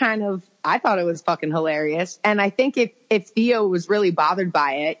think it's kind of, I thought it was fucking hilarious. And I think if Theo was really bothered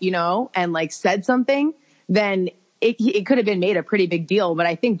by it, you know, and like said something, then it could have been made a pretty big deal. But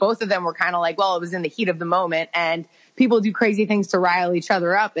I think both of them were kind of like, well, it was in the heat of the moment and people do crazy things to rile each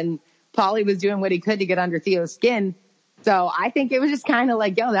other up. And Paulie was doing what he could to get under Theo's skin. So I think it was just kind of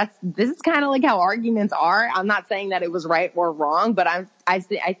like, yo, this is kind of like how arguments are. I'm not saying that it was right or wrong, but I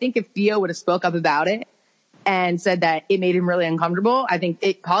think if Theo would have spoke up about it and said that it made him really uncomfortable, I think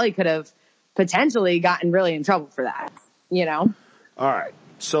it probably could have potentially gotten really in trouble for that, you know? All right.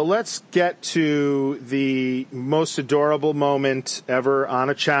 So let's get to the most adorable moment ever on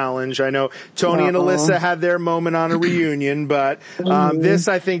a challenge. I know Tony and Alyssa had their moment on a reunion, but this,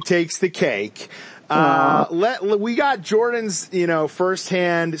 I think, takes the cake. We got Jordan's, you know,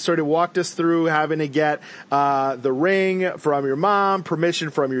 firsthand sort of walked us through having to get the ring from your mom,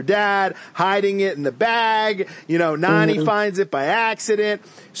 permission from your dad, hiding it in the bag. You know, Nani finds it by accident.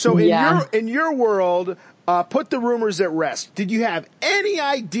 So in your world, put the rumors at rest. Did you have any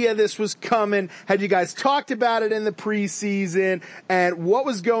idea this was coming? Had you guys talked about it in the preseason? And what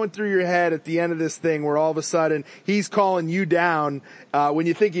was going through your head at the end of this thing where all of a sudden he's calling you down when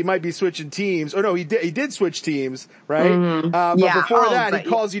you think he might be switching teams? Or no, he did switch teams, right? But before that, he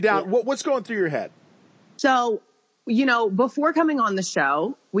calls you down. What's going through your head? So, you know, before coming on the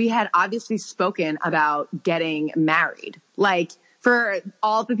show, we had obviously spoken about getting married. Like, for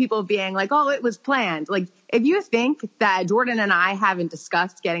all the people being like, oh, it was planned. Like, if you think that Jordan and I haven't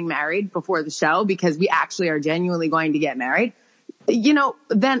discussed getting married before the show because we actually are genuinely going to get married, you know,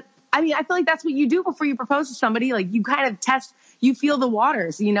 then, I mean, I feel like that's what you do before you propose to somebody. Like, you kind of test, you feel the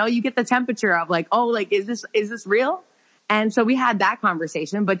waters, you know, you get the temperature of like, oh, like, is this real? And so we had that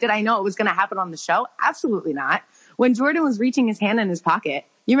conversation, but did I know it was going to happen on the show? Absolutely not. When Jordan was reaching his hand in his pocket,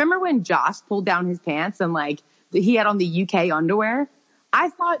 you remember when Josh pulled down his pants and like, he had on the UK underwear? I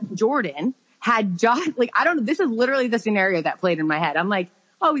thought Jordan had Josh, like, I don't know. This is literally the scenario that played in my head. I'm like,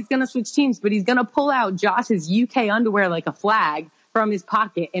 oh, he's going to switch teams, but he's going to pull out Josh's UK underwear like a flag from his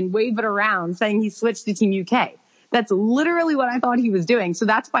pocket and wave it around saying he switched to Team UK. That's literally what I thought he was doing. So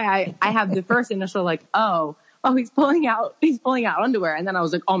that's why I have the first initial like, oh, he's pulling out underwear. And then I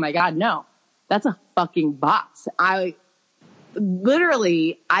was like, oh my God, no, that's a fucking box. I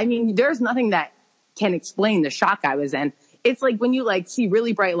mean, there's nothing that can explain the shock I was in. It's like when you like see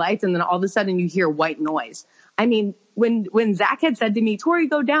really bright lights and then all of a sudden you hear white noise. I mean, when Zach had said to me, Tori,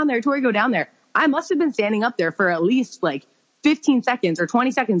 go down there, I must have been standing up there for at least like 15 seconds or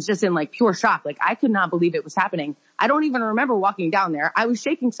 20 seconds just in like pure shock. Like, I could not believe it was happening. I don't even remember walking down there. I was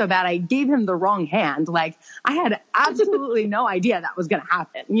shaking so bad I gave him the wrong hand. Like, I had absolutely no idea that was going to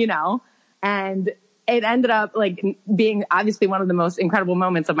happen, you know? And it ended up like being obviously one of the most incredible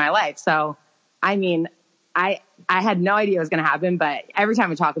moments of my life. So, I mean, I had no idea it was going to happen, but every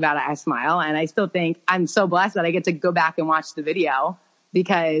time I talk about it, I smile. And I still think I'm so blessed that I get to go back and watch the video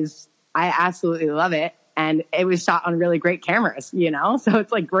because I absolutely love it. And it was shot on really great cameras, so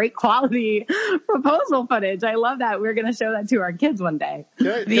it's like great quality proposal footage. I love that. We're going to show that to our kids one day. Can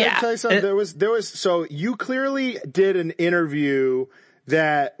I tell you something? There was, so you clearly did an interview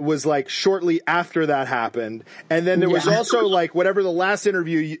that was like shortly after that happened. And then there was also like whatever the last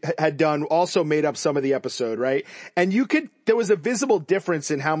interview you had done also made up some of the episode, right? And there was a visible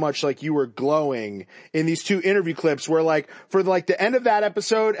difference in how much like you were glowing in these two interview clips where like for like the end of that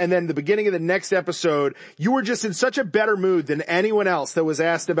episode and then the beginning of the next episode, you were just in such a better mood than anyone else that was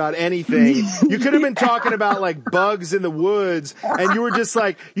asked about anything. You could have been talking about like bugs in the woods and you were just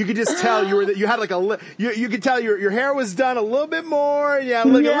like, you could just tell you had like you could tell your hair was done a little bit more. Yeah,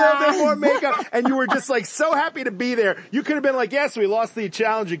 look, a little bit more makeup. And you were just like so happy to be there. You could have been like, yes, we lost the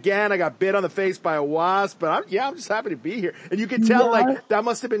challenge again. I got bit on the face by a wasp, but I'm just happy to be here. And you could tell like that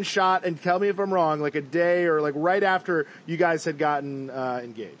must have been shot, and tell me if I'm wrong, like a day or like right after you guys had gotten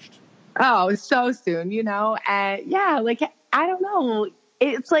engaged. Oh, so soon, and like, I don't know.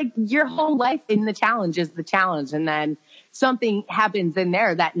 It's like your whole life in the challenge is the challenge. And then something happens in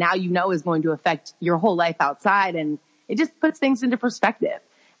there that now is going to affect your whole life outside. And it just puts things into perspective.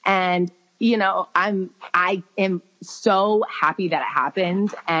 And, I am so happy that it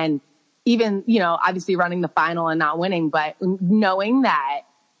happened. And even, obviously running the final and not winning, but knowing that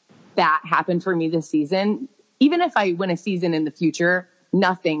happened for me this season, even if I win a season in the future,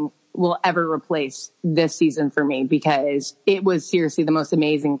 nothing will ever replace this season for me, because it was seriously the most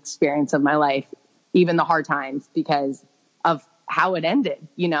amazing experience of my life, even the hard times, because of how it ended,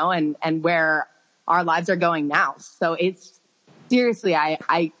 and where our lives are going now. So it's seriously,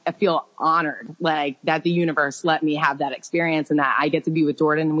 I feel honored, like that the universe let me have that experience and that I get to be with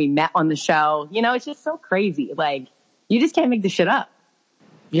Jordan and we met on the show. It's just so crazy. Like, you just can't make this shit up.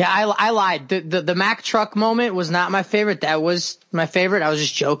 Yeah, I lied. The Mack truck moment was not my favorite. That was my favorite. I was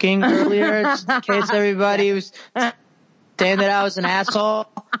just joking earlier, just in case everybody was saying that I was an asshole.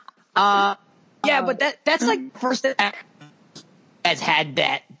 Yeah, but that's like the first that has had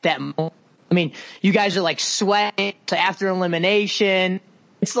that moment. I mean, you guys are like sweating after elimination.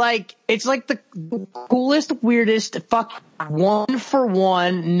 It's like the coolest, weirdest, fuck, one for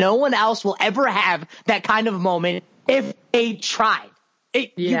one. No one else will ever have that kind of moment if they tried.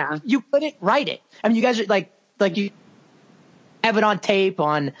 You couldn't write it. I mean, you guys are like you have it on tape,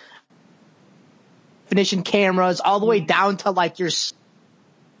 on finishing cameras, all the way down to like your,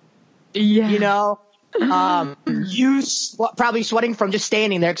 you probably sweating from just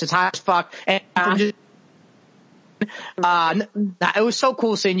standing there because it's hot as fuck. And it was so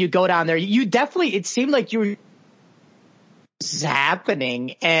cool seeing you go down there. You definitely, it seemed like you were, this is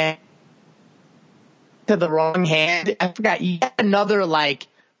happening, and to the wrong hand. I forgot, you had another like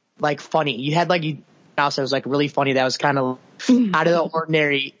funny. You had like, also was like really funny. That was kind of out of the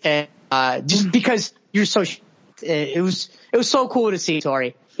ordinary. And just because you're so, it was so cool to see,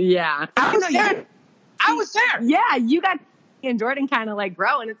 Tori. Yeah. I don't know. I was there. Yeah, you got and Jordan kind of like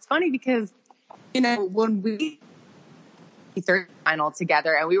grow, and it's funny because when we third final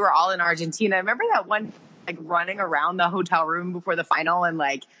together and we were all in Argentina. I remember that one like running around the hotel room before the final, and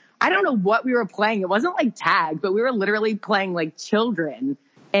like I don't know what we were playing. It wasn't like tag, but we were literally playing like children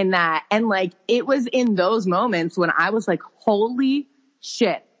in that. And like it was in those moments when I was like, holy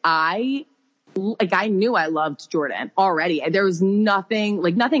shit, I knew I loved Jordan already. There was nothing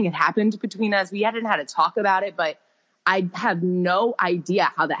had happened between us. We hadn't had to talk about it, but I have no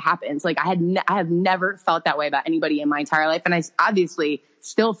idea how that happens. Like I have never felt that way about anybody in my entire life. And I obviously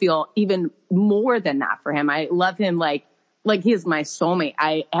still feel even more than that for him. I love him like he is my soulmate.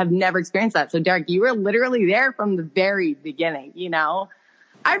 I have never experienced that. So Derek, you were literally there from the very beginning,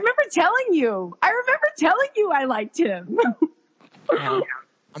 I remember telling you I liked him.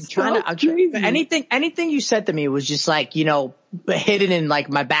 I'm trying to, anything you said to me was just like, hidden in like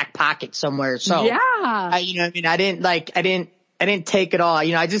my back pocket somewhere. So yeah, I didn't take it all.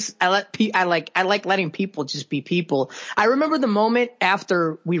 I like letting people just be people. I remember the moment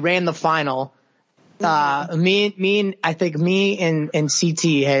after we ran the final, me and CT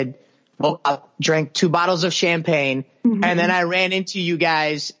had drank 2 bottles of champagne, and then I ran into you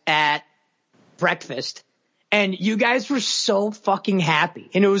guys at breakfast. And you guys were so fucking happy.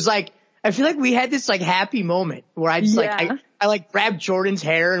 And it was like, I feel like we had this like happy moment where I just I grabbed Jordan's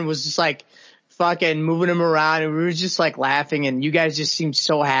hair and was just like fucking moving him around. And we were just like laughing. And you guys just seemed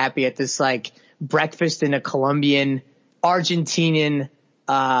so happy at this like breakfast in a Colombian, Argentinian,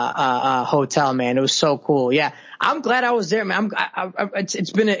 hotel, man. It was so cool. Yeah. I'm glad I was there, man.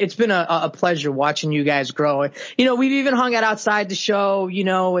 It's been a pleasure watching you guys grow. We've even hung out outside the show,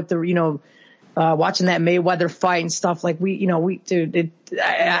 at the, watching that Mayweather fight and stuff, like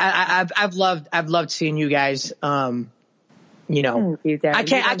I've loved seeing you guys. Thank you, Dad. I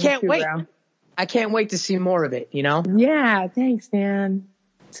can't wait. Bro. I can't wait to see more of it, Yeah, thanks, man.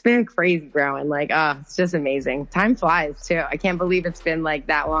 It's been crazy, bro. And it's just amazing. Time flies too. I can't believe it's been like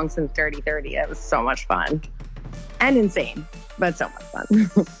that long since 30-30. It was so much fun and insane, but so much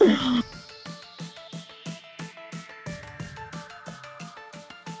fun.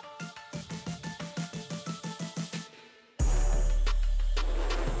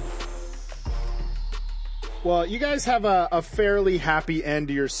 Well, you guys have a fairly happy end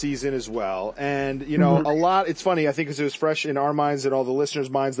to your season as well. And, it's funny, I think because it was fresh in our minds and all the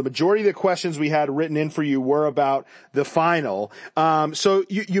listeners' minds, the majority of the questions we had written in for you were about the final. So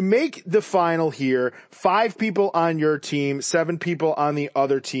you make the final here, 5 people on your team, 7 people on the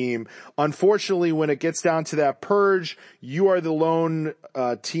other team. Unfortunately, when it gets down to that purge, you are the lone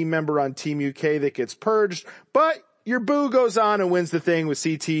team member on Team UK that gets purged, but your boo goes on and wins the thing with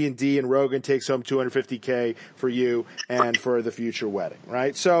CT and D, and Rogan takes home $250K for you and for the future wedding,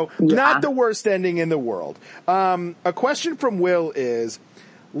 right? So not the worst ending in the world. A question from Will is,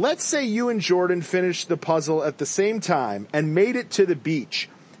 let's say you and Jordan finished the puzzle at the same time and made it to the beach.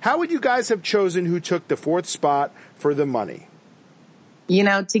 How would you guys have chosen who took the 4th spot for the money?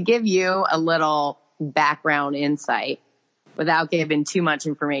 To give you a little background insight without giving too much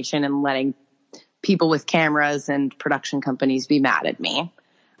information and letting people with cameras and production companies be mad at me.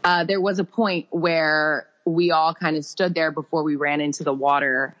 There was a point where we all kind of stood there before we ran into the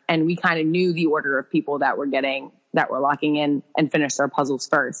water, and we kind of knew the order of people that were locking in and finished their puzzles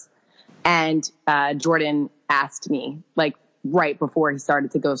first. And Jordan asked me, right before he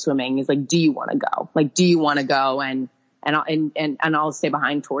started to go swimming, he's like, do you want to go? Do you want to go? And I'll stay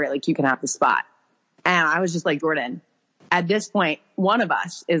behind Tori. You can have the spot. And I was just like, Jordan, at this point, one of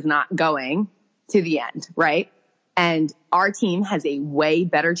us is not going to the end, right? And our team has a way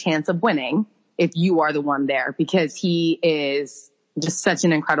better chance of winning if you are the one there, because he is just such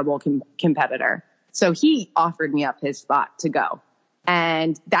an incredible competitor. So he offered me up his spot to go.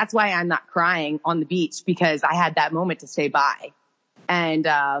 And that's why I'm not crying on the beach, because I had that moment to stay by. And,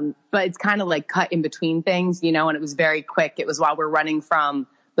 but it's kind of cut in between things, and it was very quick. It was while we're running from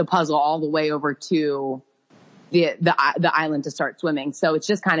the puzzle all the way over to the island to start swimming. So it's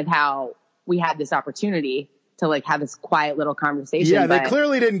just kind of how we had this opportunity to have this quiet little conversation. Yeah, they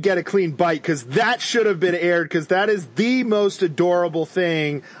clearly didn't get a clean bite, because that should have been aired, because that is the most adorable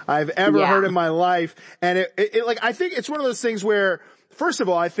thing I've ever heard in my life. And it I think it's one of those things where, first of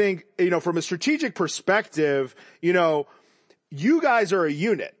all, I think, from a strategic perspective, you guys are a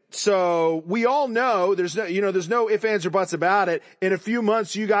unit. So we all know there's no ifs, ands, or buts about it. In a few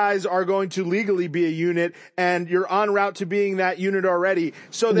months, you guys are going to legally be a unit, and you're en route to being that unit already.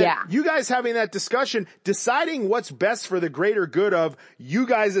 So that you guys having that discussion, deciding what's best for the greater good of you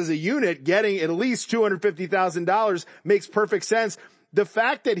guys as a unit, getting at least $250,000 makes perfect sense. The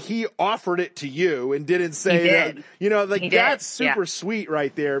fact that he offered it to you and didn't say that, that's super sweet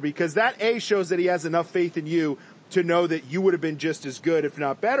right there, because that shows that he has enough faith in you to know that you would have been just as good, if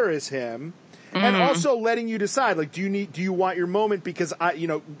not better, as him. And also letting you decide, do you want your moment? Because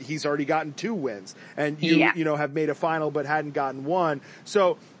he's already gotten 2 wins, and you have made a final but hadn't gotten one.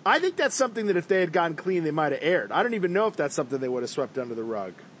 So I think that's something that if they had gotten clean, they might have aired. I don't even know if that's something they would have swept under the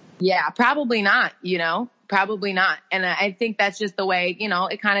rug. Yeah, probably not, probably not. And I think that's just the way,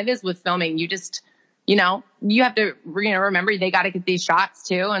 it kind of is with filming. You just, you have to, remember they got to get these shots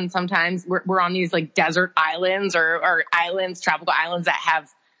too. And sometimes we're on these desert islands or islands, tropical islands that have,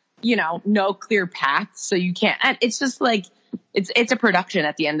 no clear paths. So you can't, it's just it's a production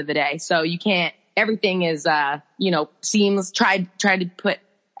at the end of the day. So you can't, everything is, seamless, they try to put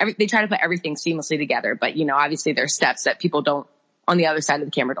everything seamlessly together. But, obviously there's steps that people don't, on the other side of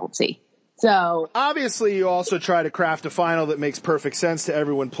the camera, don't see. So obviously you also try to craft a final that makes perfect sense to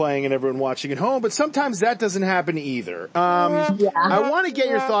everyone playing and everyone watching at home, but sometimes that doesn't happen either. I want to get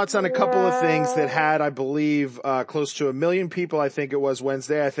your thoughts on a couple of things that had, I believe, close to 1 million people, I think it was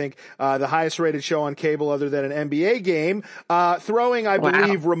Wednesday. I think the highest rated show on cable other than an NBA game, throwing, I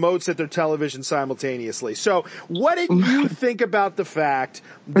believe, remotes at their television simultaneously. So what did you think about the fact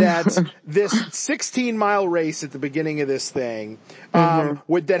that this 16-mile race at the beginning of this thing,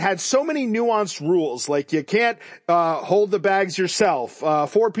 that had so many nuanced rules, you can't hold the bags yourself,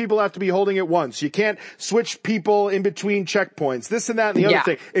 4 people have to be holding it once, you can't switch people in between checkpoints, this and that and the other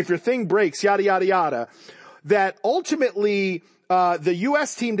thing, if your thing breaks, yada yada yada, that ultimately the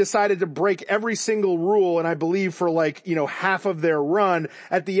US team decided to break every single rule, and I believe for half of their run,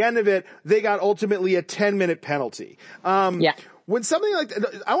 at the end of it they got ultimately a 10-minute penalty. When something like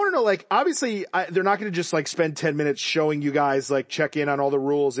that, I want to know, like, obviously they're not going to just like spend 10 minutes showing you guys like check in on all the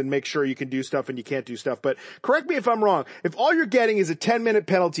rules and make sure you can do stuff and you can't do stuff. But correct me if I'm wrong. If all you're getting is a 10-minute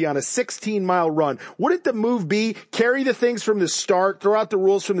penalty on a 16-mile run, wouldn't the move be carry the things from the start, throw out the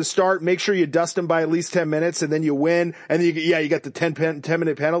rules from the start, make sure you dust them by at least 10 minutes and then you win and then you got the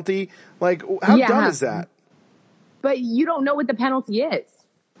 10-minute penalty? Like, how dumb is that? But you don't know what the penalty is.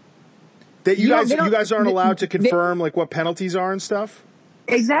 That you guys aren't allowed to confirm like what penalties are and stuff?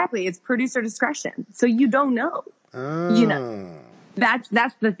 Exactly. It's producer discretion. So you don't know. You know, that's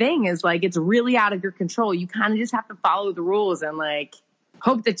the thing is like, it's really out of your control. You kind of just have to follow the rules and like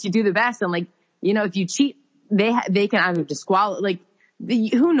hope that you do the best. And like, you know, if you cheat, they can either disqualify, like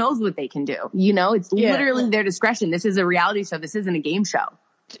who knows what they can do? You know, it's literally their discretion. This is a reality show. This isn't a game show.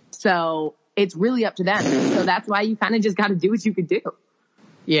 So it's really up to them. So that's why you kind of just got to do what you could do.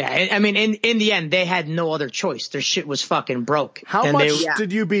 Yeah, I mean, in the end, they had no other choice. Their shit was fucking broke. How much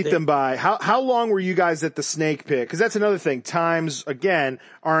did you beat them by? How long were you guys at the snake pit? Because that's another thing. Times, again,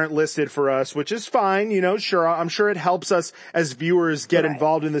 aren't listed for us, which is fine. You know, sure, I'm sure it helps us as viewers get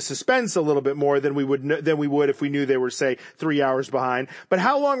involved in the suspense a little bit more than we would if we knew they were, say, 3 hours behind. But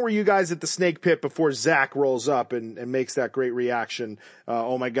how long were you guys at the snake pit before Zach rolls up and makes that great reaction?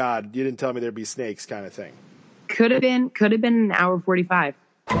 Oh my God, you didn't tell me there'd be snakes kind of thing. Could have been an hour 45.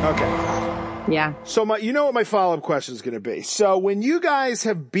 Okay. Yeah. So you know what my follow-up question is going to be. So when you guys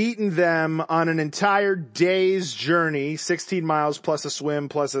have beaten them on an entire day's journey, 16 miles plus a swim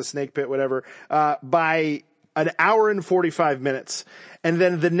plus a snake pit, whatever, by an hour and 45 minutes, and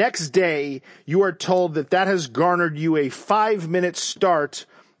then the next day you are told that has garnered you a 5-minute start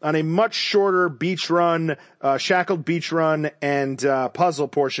on a much shorter beach run, shackled beach run and puzzle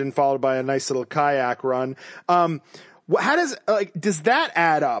portion, followed by a nice little kayak run. How does that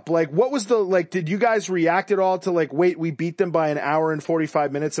add up? Like, what was did you guys react at all to like, wait, we beat them by an hour and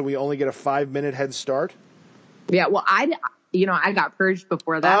 45 minutes and we only get a 5-minute head start? Yeah. Well, I got purged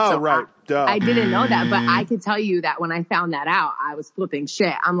before that. Oh, so right. I didn't know that, but I could tell you that when I found that out, I was flipping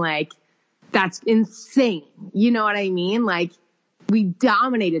shit. I'm like, that's insane. You know what I mean? Like, we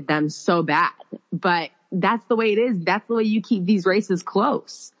dominated them so bad, but that's the way it is. That's the way you keep these races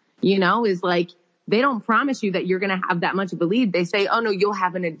close, you know, is like, they don't promise you that you're going to have that much of a lead. They say, oh no, you'll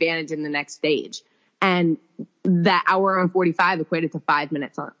have an advantage in the next stage. And that hour and 45 equated to 5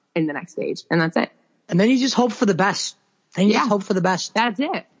 minutes in the next stage. And that's it. And then you just hope for the best. Just hope for the best. That's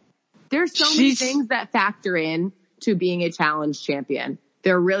it. There's so many things that factor in to being a challenge champion.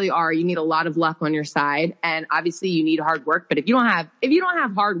 There really are. You need a lot of luck on your side. And obviously you need hard work. But if you don't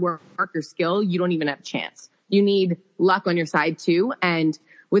have hard work or skill, you don't even have a chance. You need luck on your side too. And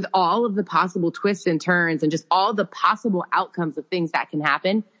with all of the possible twists and turns and just all the possible outcomes of things that can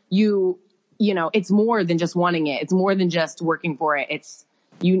happen, you know, it's more than just wanting it. It's more than just working for it. It's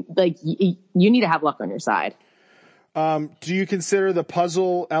you need to have luck on your side. Do you consider the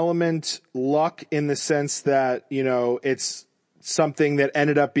puzzle element luck in the sense that, you know, it's something that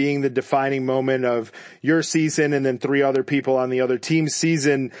ended up being the defining moment of your season and then 3 other people on the other team's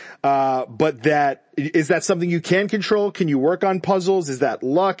season? But is that something you can control? Can you work on puzzles? Is that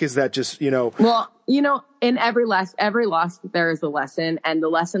luck? Is that just, you know? Well, you know, in every loss, there is a lesson. And the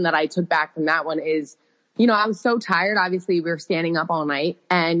lesson that I took back from that one is, you know, I was so tired. Obviously we were standing up all night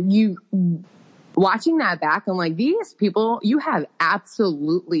and watching that back, I'm like, these people, you have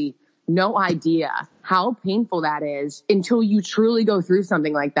absolutely no idea how painful that is until you truly go through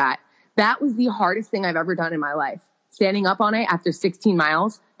something like that. That was the hardest thing I've ever done in my life. Standing up all night after 16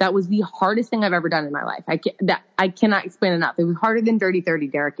 miles, that was the hardest thing I've ever done in my life. I cannot explain enough. It was harder than Dirty 30,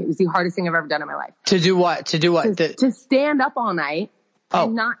 Derek. It was the hardest thing I've ever done in my life. To do what? To stand up all night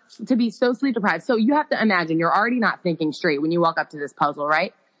and not to be so sleep deprived. So you have to imagine you're already not thinking straight when you walk up to this puzzle,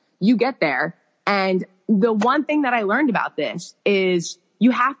 right? You get there. And the one thing that I learned about this is you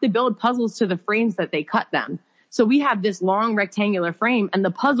have to build puzzles to the frames that they cut them. So we have this long rectangular frame and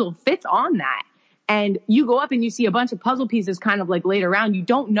the puzzle fits on that. And you go up and you see a bunch of puzzle pieces kind of like laid around. You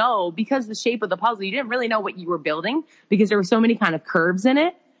don't know, because the shape of the puzzle, you didn't really know what you were building because there were so many kind of curves in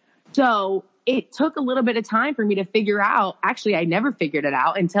it. So it took a little bit of time for me to figure out. Actually, I never figured it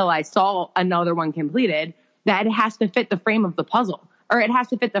out until I saw another one completed, that it has to fit the frame of the puzzle, or it has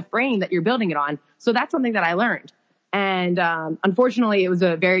to fit the frame that you're building it on. So that's something that I learned. And unfortunately, it was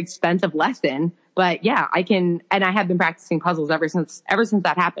a very expensive lesson. But yeah, I have been practicing puzzles ever since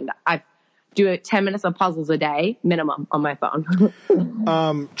that happened. do 10 minutes of puzzles a day minimum on my phone.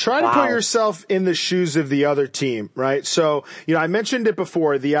 Try to put yourself in the shoes of the other team, right? So, I mentioned it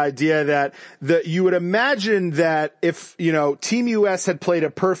before, the idea that you would imagine that if, Team US had played a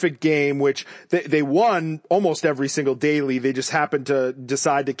perfect game, which they won almost every single daily, they just happened to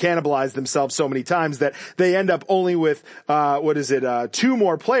decide to cannibalize themselves so many times that they end up only with, 2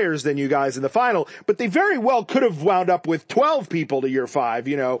 more players than you guys in the final, but they very well could have wound up with 12 people to your 5,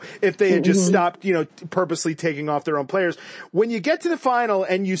 if they had just stopped, purposely taking off their own players. When you get to the final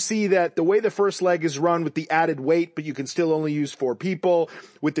and you see that the way the first leg is run with the added weight, but you can still only use 4 people,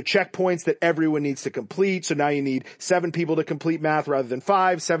 with the checkpoints that everyone needs to complete. So now you need 7 people to complete math rather than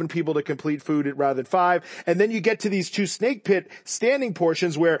 5, 7 people to complete food rather than 5. And then you get to these 2 snake pit standing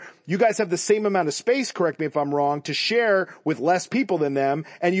portions where you guys have the same amount of space, correct me if I'm wrong, to share with less people than them.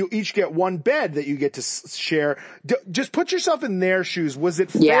 And you each get 1 bed that you get to share. Just put yourself in their shoes. Was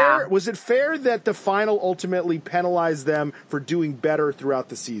it fair? Yeah. Was it fair that the final ultimately penalized them for doing better throughout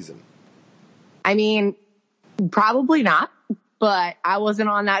the season? I mean, probably not, but I wasn't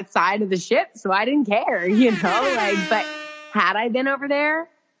on that side of the ship, so I didn't care, but had I been over there,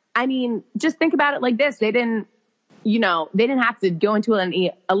 I mean, just think about it like this. They didn't have to go into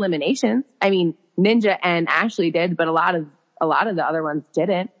any eliminations. I mean, Ninja and Ashley did, but a lot of the other ones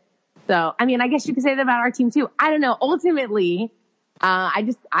didn't. So, I mean, I guess you could say that about our team too. I don't know. Ultimately,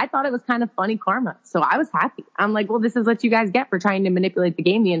 I thought it was kind of funny karma. So I was happy. I'm like, well, this is what you guys get for trying to manipulate the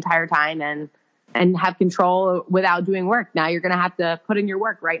game the entire time and have control without doing work. Now you're going to have to put in your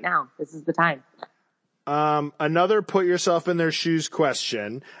work right now. This is the time. Another put yourself in their shoes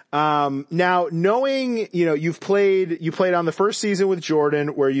question. Now knowing, you played on the first season with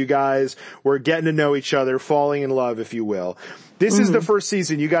Jordan where you guys were getting to know each other, falling in love, if you will. This is the first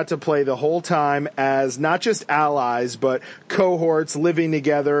season you got to play the whole time as not just allies, but cohorts living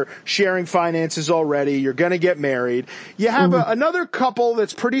together, sharing finances already. You're going to get married. You have another couple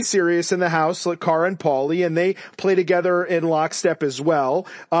that's pretty serious in the house, like Cara and Paulie, and they play together in lockstep as well.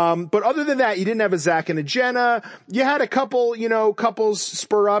 But other than that, you didn't have a Zach and a Jenna. You had a couple, couples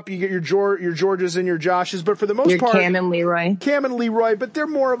spur up. You get your Georges and your Joshes, but for the most part, Cam and Leroy, but they're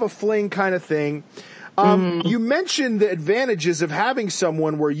more of a fling kind of thing. You mentioned the advantages of having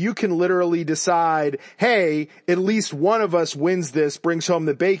someone where you can literally decide, hey, at least one of us wins this, brings home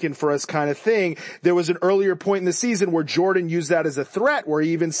the bacon for us kind of thing. There was an earlier point in the season where Jordan used that as a threat, where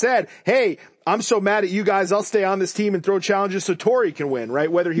he even said, hey, I'm so mad at you guys, I'll stay on this team and throw challenges so Tori can win,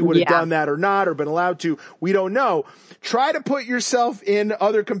 right? Whether he would have done that or not, or been allowed to, we don't know. Try to put yourself in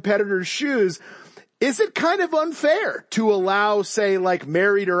other competitors' shoes. Is it kind of unfair to allow, say, like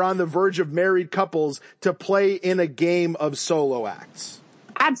married or on the verge of married couples to play in a game of solo acts?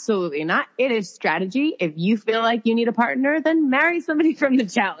 Absolutely not. It is strategy. If you feel like you need a partner, then marry somebody from the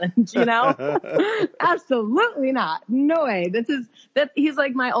challenge, Absolutely not. No way. He's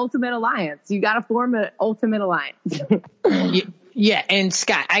like my ultimate alliance. You got to form an ultimate alliance. Yeah, and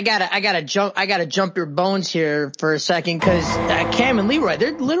Scott, I gotta jump your bones here for a second, because Cam and Leroy,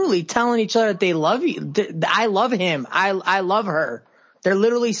 they're literally telling each other that they love you. I love him. I love her. They're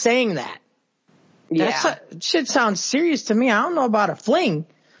literally saying that. Yeah, that shit sounds serious to me. I don't know about a fling.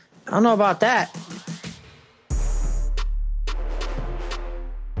 I don't know about that.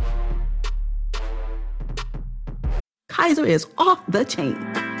 Kaiser is off the chain.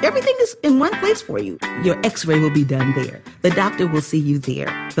 Everything is in one place for you. Your x-ray will be done there. The doctor will see you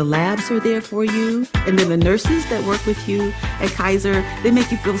there. The labs are there for you. And then the nurses that work with you at Kaiser, they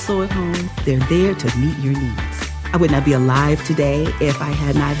make you feel so at home. They're there to meet your needs. I would not be alive today if I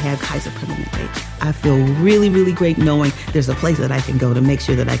had not had Kaiser permanently. I feel really, really great knowing there's a place that I can go to make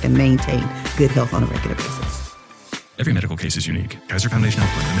sure that I can maintain good health on a regular basis. Every medical case is unique. Kaiser Foundation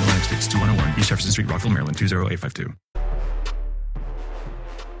Health Plan, Mid-Atlantic States, 2101 East Jefferson Street, Rockville, Maryland, 20852.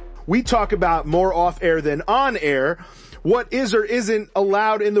 We talk about more off air than on air what is or isn't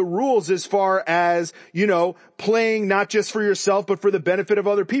allowed in the rules as far as, playing not just for yourself, but for the benefit of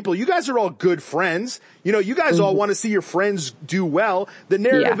other people. You guys are all good friends. You guys all want to see your friends do well. The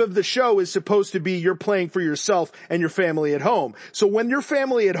narrative of the show is supposed to be you're playing for yourself and your family at home. So when your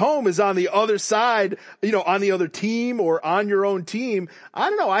family at home is on the other side, on the other team or on your own team, I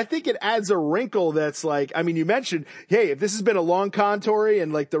don't know. I think it adds a wrinkle that's like, you mentioned, hey, if this has been a long con, Tori,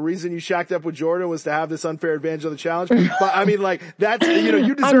 and like the reason you shacked up with Jordan was to have this unfair advantage of the challenge. But that's,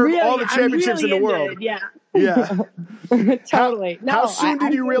 you deserve all the championships in the world. Yeah. Totally. How soon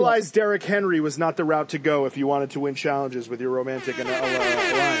did you realize Derrick Henry was not the route to go if you wanted to win challenges with your romantic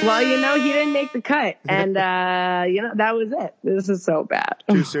alliance? Well, he didn't make the cut, and that was it. This is so bad.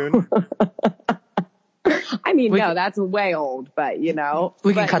 Too soon? No, that's way old, but we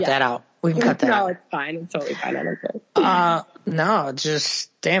can cut that out. We can cut that. No, it's fine. It's totally fine. I don't care. No, just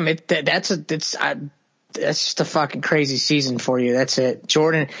damn it. That's just a fucking crazy season for you. That's it,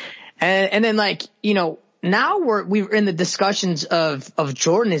 Jordan. And then like, you know, now we're in the discussions of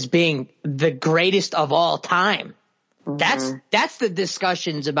Jordan as being the greatest of all time. Mm-hmm. That's the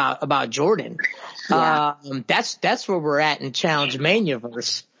discussions about Jordan. Yeah. That's where we're at in Challenge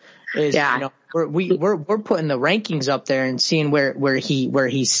Maniaverse. You know, we're putting the rankings up there and seeing where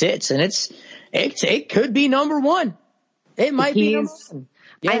he sits, and it could be number one. It might be number one.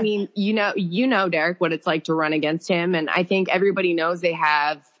 Yeah. I mean, you know, Derek, what it's like to run against him, and I think everybody knows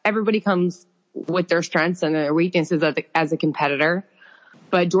everybody comes with their strengths and their weaknesses as a competitor.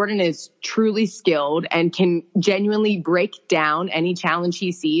 But Jordan is truly skilled and can genuinely break down any challenge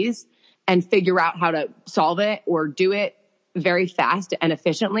he sees and figure out how to solve it or do it very fast and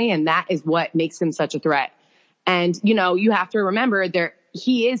efficiently. And that is what makes him such a threat. And, you know, you have to remember there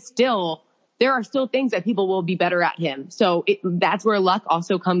are still things that people will be better at him. So that's where luck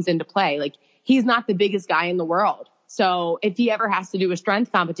also comes into play. Like, he's not the biggest guy in the world. So if he ever has to do a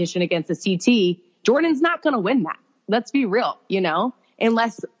strength competition against a CT, Jordan's not going to win that. Let's be real, you know,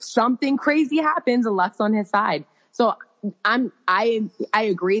 unless something crazy happens and luck's on his side. So I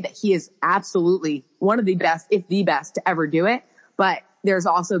agree that he is absolutely one of the best, if the best, to ever do it. But there's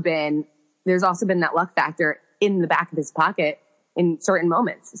also been that luck factor in the back of his pocket in certain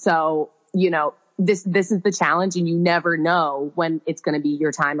moments. So, you know, this is the challenge, and you never know when it's going to be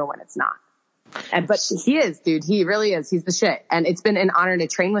your time or when it's not. But he is, dude. He really is. He's the shit. And it's been an honor to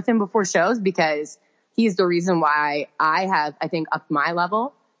train with him before shows, because he's the reason why I think, upped my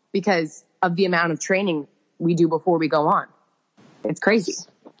level, because of the amount of training we do before we go on. It's crazy.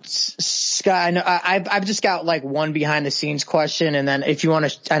 Scott, I know I've just got like one behind the scenes question, and then if you want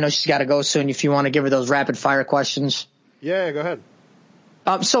to, I know she's got to go soon. If you want to give her those rapid fire questions. Yeah, go ahead.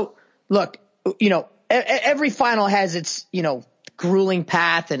 So look, you know, every final has its, you know, grueling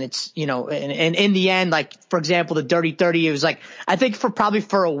path, and it's, you know, and in the end, like, for example, the Dirty 30, it was like, I think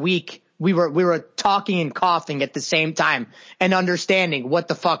for a week, we were talking and coughing at the same time and understanding what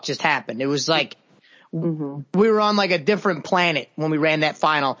the fuck just happened. It was like, we were on like a different planet when we ran that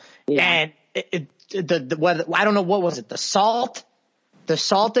final. Yeah. And the weather, I don't know, what was it? The salt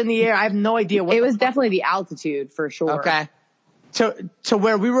in the air. I have no idea what it was. Definitely the altitude for sure. Okay. To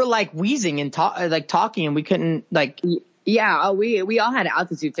where we were like wheezing and talking, and we couldn't like. Yeah. We all had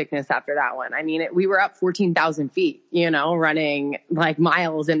altitude sickness after that one. I mean, we were up 14,000 feet, you know, running like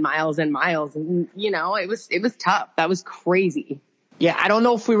miles and miles and miles. And, you know, it was tough. That was crazy. Yeah, I don't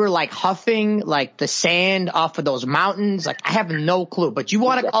know if we were like huffing like the sand off of those mountains. Like, I have no clue. But you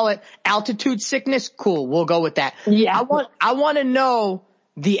want to call it altitude sickness? Cool, we'll go with that. Yeah, I want to know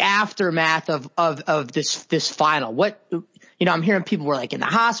the aftermath of this final. What, you know, I'm hearing people were like in the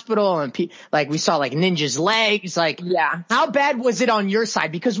hospital, and like we saw like Ninja's legs. Like, yeah, how bad was it on your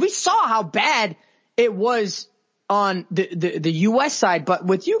side? Because we saw how bad it was on the U.S. side, but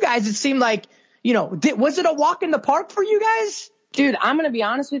with you guys, it seemed like, you know, was it a walk in the park for you guys? Dude, I'm going to be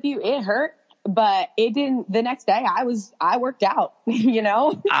honest with you. It hurt, but it didn't. The next day I worked out, you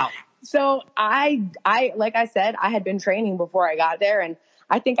know? Wow. So I, like I said, I had been training before I got there, and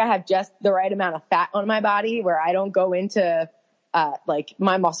I think I have just the right amount of fat on my body where I don't go into, like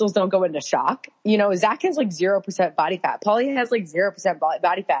my muscles don't go into shock. You know, Zach has like 0% body fat. Paulie has like 0%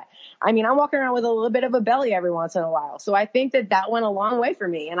 body fat. I mean, I'm walking around with a little bit of a belly every once in a while. So I think that went a long way for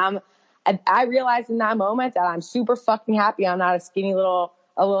me. And I realized in that moment that I'm super fucking happy I'm not a skinny little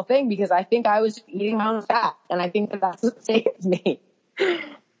thing, because I think I was eating my own fat, and I think that's what saved me.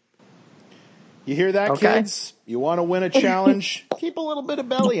 You hear that, kids? You want to win a challenge? Keep a little bit of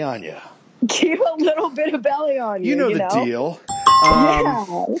belly on you. Keep a little bit of belly on you. You know the deal. Yeah,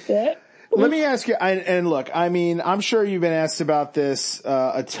 that's it. Let me ask you, and look, I mean, I'm sure you've been asked about this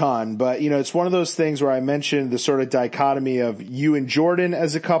a ton, but, you know, it's one of those things where I mentioned the sort of dichotomy of you and Jordan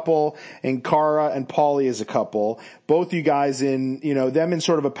as a couple and Cara and Paulie as a couple. Both you guys in, you know, them in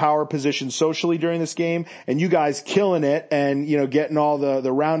sort of a power position socially during this game, and you guys killing it and, you know, getting all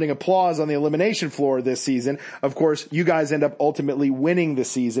the rounding applause on the elimination floor this season. Of course, you guys end up ultimately winning the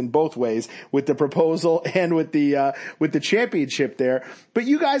season both ways, with the proposal and with the championship there. But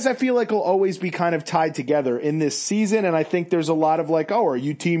you guys, I feel like, will always be kind of tied together in this season. And I think there's a lot of like, oh, are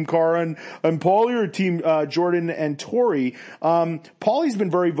you team Cara and Paulie, or team Jordan and Tori? Paulie's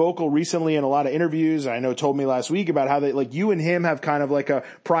been very vocal recently in a lot of interviews. I know told me last week about how they, like, you and him have kind of like a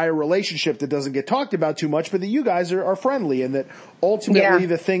prior relationship that doesn't get talked about too much, but that you guys are friendly, and that ultimately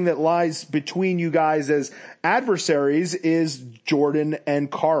the thing that lies between you guys as adversaries is Jordan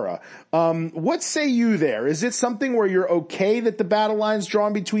and Cara. What say you there? Is it something where you're okay that the battle line's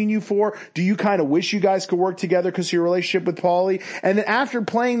drawn between you four, or do you kind of wish you guys could work together because of your relationship with Paulie? And then after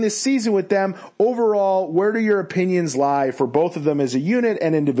playing this season with them, overall, where do your opinions lie for both of them as a unit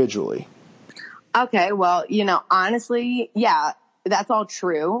and individually? Okay, well, honestly, yeah, that's all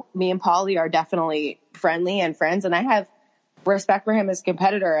true. Me and Paulie are definitely friendly and friends, and I have respect for him as a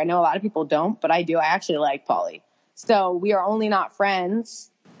competitor. I know a lot of people don't, but I do. I actually like Paulie. So we are only not friends.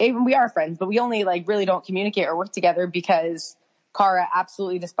 Even we are friends, but we only really don't communicate or work together because Cara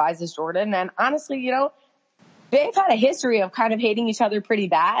absolutely despises Jordan. And honestly, they've had a history of kind of hating each other pretty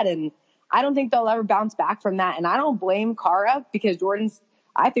bad. And I don't think they'll ever bounce back from that. And I don't blame Cara because Jordan's,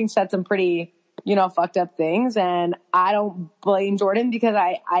 I think, said some pretty, fucked up things. And I don't blame Jordan because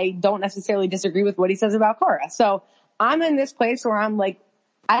I don't necessarily disagree with what he says about Cara. So I'm in this place where I'm like,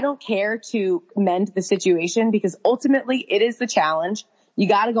 I don't care to mend the situation because ultimately it is the challenge. You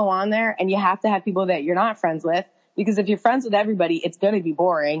got to go on there and you have to have people that you're not friends with, because if you're friends with everybody, it's going to be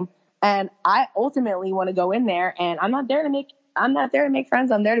boring. And I ultimately want to go in there and I'm not there to make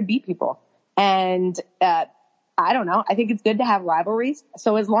friends. I'm there to beat people. And, I don't know. I think it's good to have rivalries.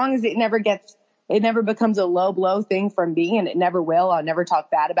 So as long as it never becomes a low blow thing from me, and it never will. I'll never talk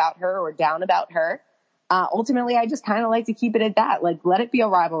bad about her or down about her. Ultimately, I just kind of like to keep it at that. Let it be a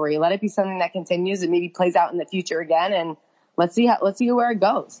rivalry. Let it be something that continues and maybe plays out in the future again. And let's see where it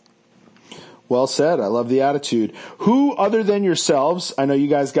goes. Well said. I love the attitude. Who, other than yourselves, I know you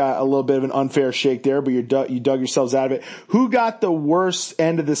guys got a little bit of an unfair shake there, but you dug yourselves out of it. Who got the worst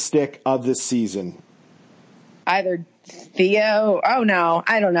end of the stick of this season? Either Theo. Oh no,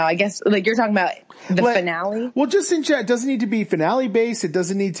 I don't know. I guess you're talking about the finale. Well, just in chat, it doesn't need to be finale based. It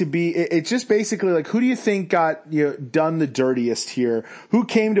doesn't need to be. It's just basically who do you think got done the dirtiest here? Who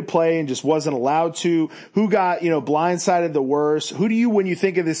came to play and just wasn't allowed to? Who got blindsided the worst? Who do you, when you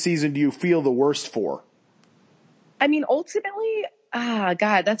think of this season, do you feel the worst for? I mean, ultimately,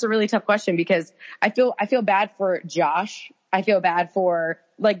 God, that's a really tough question because I feel bad for Josh. I feel bad for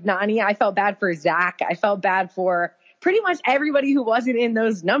Nani. I felt bad for Zach. I felt bad for pretty much everybody who wasn't in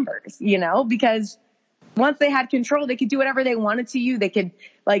those numbers, because once they had control, they could do whatever they wanted to you. They could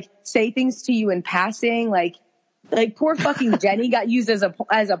say things to you in passing. Like poor fucking Jenny got used as a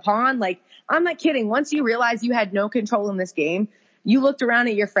pawn. I'm not kidding. Once you realize you had no control in this game, you looked around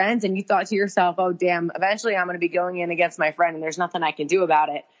at your friends and you thought to yourself, oh damn, eventually I'm going to be going in against my friend and there's nothing I can do about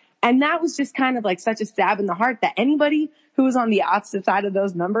it. And that was just kind of such a stab in the heart that anybody who was on the opposite side of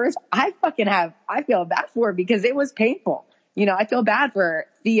those numbers, I feel bad for because it was painful. I feel bad for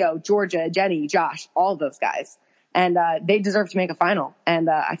Theo, Georgia, Jenny, Josh, all those guys. And, they deserve to make a final. And,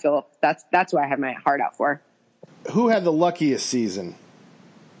 I feel that's who I have my heart out for. Who had the luckiest season?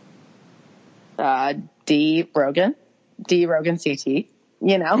 D Rogan CT, they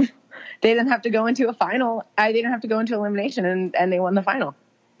didn't have to go into a final. They didn't have to go into elimination and they won the final.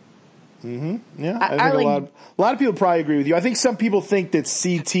 Mm-hmm. Yeah, I think a lot of people probably agree with you. I think some people think that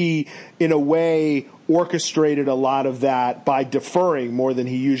CT, in a way, orchestrated a lot of that by deferring more than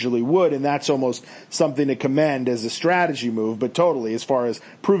he usually would, and that's almost something to commend as a strategy move. But totally, as far as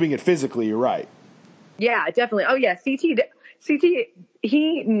proving it physically, you're right. Yeah, definitely. Oh yeah, CT,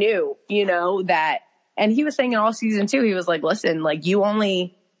 he knew, that, and he was saying it all season too. He was like, listen,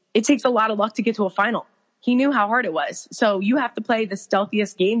 it takes a lot of luck to get to a final. He knew how hard it was. So you have to play the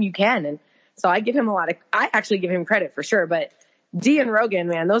stealthiest game you can. And so I actually give him credit for sure. But D and Rogan,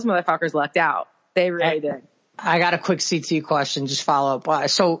 man, those motherfuckers lucked out. They really did. I got a quick CT question, just follow up.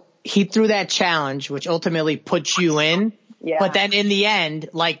 So he threw that challenge, which ultimately puts you in. Yeah. But then in the end,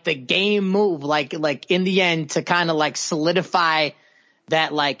 the game move, in the end to kind of solidify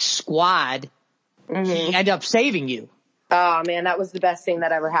that squad, he ended up saving you. Oh man, that was the best thing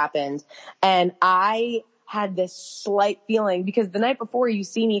that ever happened. And I had this slight feeling because the night before you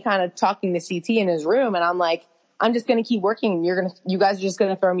see me kind of talking to CT in his room and I'm like, I'm just going to keep working. You guys are just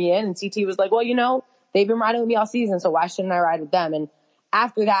going to throw me in. And CT was like, well, they've been riding with me all season. So why shouldn't I ride with them? And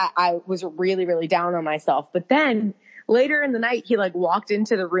after that, I was really, really down on myself. But then later in the night, he walked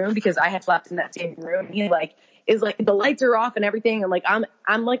into the room because I had slept in that same room. He is the lights are off and everything. And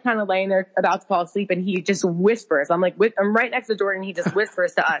I'm kind of laying there about to fall asleep and he just whispers. I'm right next to Jordan. He just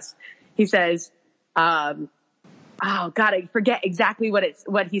whispers to us. He says, oh God, I forget exactly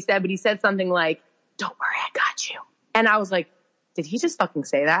what he said, but he said something like, don't worry, I got you. And I was like, did he just fucking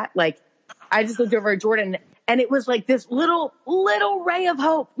say that? I just looked over at Jordan and it was this little ray of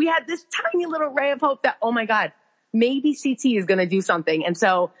hope. We had this tiny little ray of hope that, oh my God, maybe CT is going to do something. And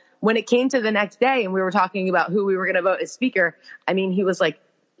so when it came to the next day and we were talking about who we were going to vote as speaker, I mean, he was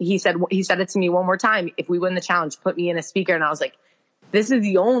he said it to me one more time. If we win the challenge, put me in as speaker. And I was like, this is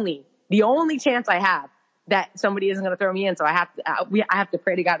the only chance I have that somebody isn't going to throw me in. So I have to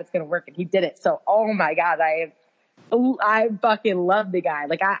pray to God it's going to work. And he did it. So, oh my God, I fucking love the guy.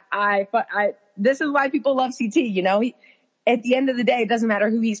 Like this is why people love CT. You know, at the end of the day, it doesn't matter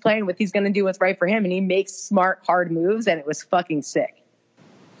who he's playing with. He's going to do what's right for him. And he makes smart, hard moves. And it was fucking sick.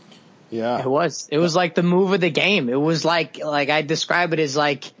 Yeah, it was like the move of the game. It was like I describe it as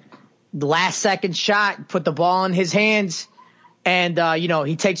like the last second shot, put the ball in his hands. And,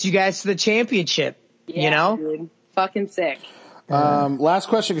 he takes you guys to the championship, Dude. Fucking sick. Last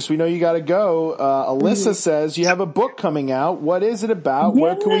question, because we know you got to go. Alyssa says you have a book coming out. What is it about? Yeah.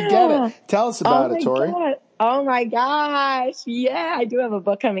 Where can we get it? Tell us about it, Tori. God. Oh my gosh. Yeah, I do have a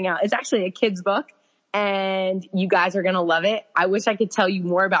book coming out. It's actually a kid's book and you guys are going to love it. I wish I could tell you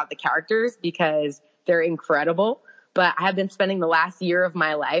more about the characters because they're incredible, but I have been spending the last year of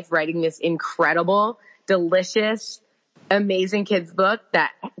my life writing this incredible, delicious, amazing kids book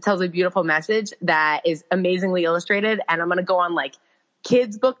that tells a beautiful message that is amazingly illustrated. And I'm going to go on like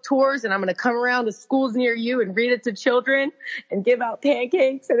kids book tours and I'm going to come around to schools near you and read it to children and give out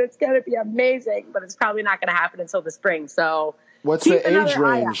pancakes. And it's going to be amazing, but it's probably not going to happen until the spring. So what's the age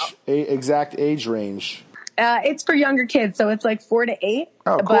range? Exact age range? It's for younger kids. So it's like 4 to 8.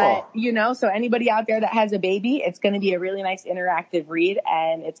 Oh, cool. But, so anybody out there that has a baby, it's going to be a really nice interactive read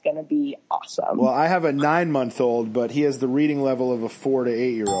and it's going to be awesome. Well, I have a 9-month-old, but he has the reading level of a 4 to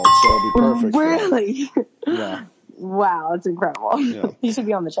 8-year-old. So it'll be perfect. Really? Yeah. Wow. That's incredible. Yeah. He should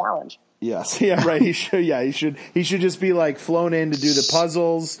be on the challenge. Yes. Yeah, right. He should. Yeah, he should just be like flown in to do the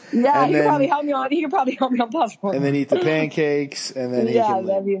puzzles. Yeah, he could probably help me on puzzles. And then eat the pancakes, and then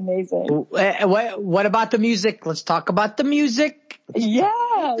that'd be amazing. What about the music? Let's talk about the music. Yeah,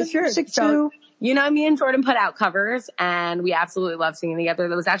 sure. Music too. Me and Jordan put out covers, and we absolutely love singing together.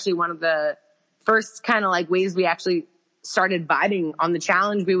 That was actually one of the first kind of like ways we actually started vibing on the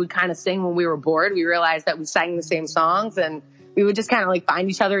challenge. We would kind of sing when we were bored. We realized that we sang the same songs, and we would just kind of like find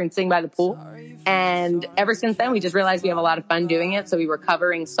each other and sing by the pool. And ever since then, we just realized we have a lot of fun doing it. So we were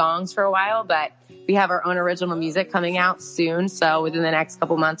covering songs for a while, but we have our own original music coming out soon. So within the next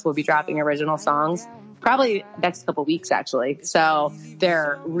couple months, we'll be dropping original songs, probably next couple weeks, actually. So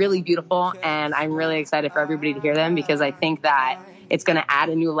they're really beautiful. And I'm really excited for everybody to hear them because I think that it's going to add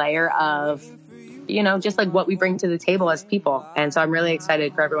a new layer of, just like what we bring to the table as people. And so I'm really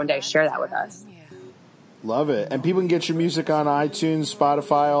excited for everyone to share that with us. Love it. And people can get your music on iTunes,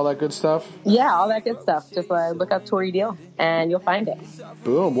 Spotify, all that good stuff? Yeah, all that good stuff. Just look up Tori Deal and you'll find it.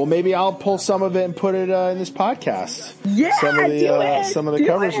 Boom. Well, maybe I'll pull some of it and put it in this podcast. Yeah, some of the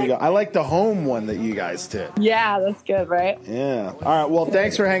covers we got. I like the home one that you guys did. Yeah, that's good, right? Yeah. All right. Well,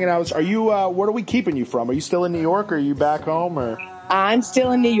 thanks for hanging out. Are you, where are we keeping you from? Are you still in New York or are you back home or? I'm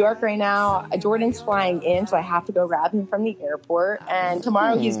still in New York right now. Jordan's flying in, so I have to go grab him from the airport. And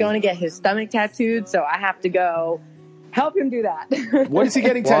tomorrow he's going to get his stomach tattooed, so I have to go help him do that. What is he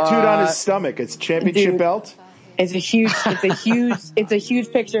getting tattooed on his stomach? It's championship belt? It's a huge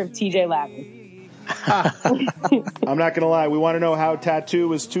picture of TJ Lavin. I'm not going to lie. We want to know how tattoo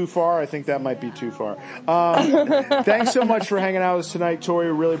was too far. I think that might be too far. Thanks so much for hanging out with us tonight,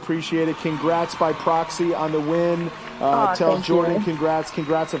 Tori. Really appreciate it. Congrats by proxy on the win. Tell Jordan congrats.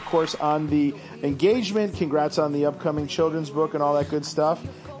 Congrats, of course, on the engagement. Congrats on the upcoming children's book and all that good stuff.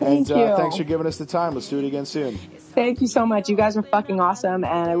 And thanks for giving us the time. Let's do it again soon. Thank you so much. You guys are fucking awesome,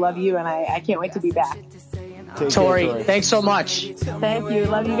 and I love you, and I can't wait to be back. Tori, thanks so much. Thank you.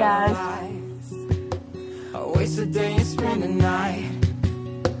 Love you guys. I waste a day and spend a night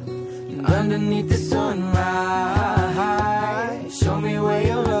underneath the sunlight. Show me where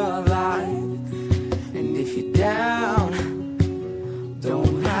your love lies. And if you're down,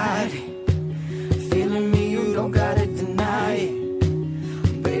 don't hide it. Feeling me, you don't gotta deny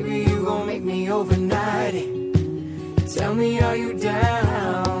it. Baby, you gon' make me overnight it. Tell me, are you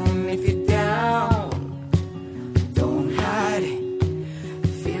down? If you're down, don't hide it.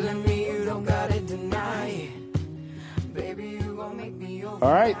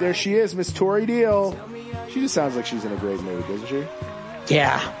 All right, there she is, Miss Tori Deal. She just sounds like she's in a great mood, doesn't she?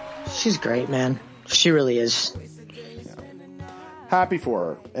 Yeah, she's great, man. She really is. Yeah. Happy for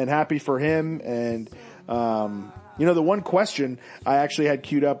her and happy for him. And, the one question I actually had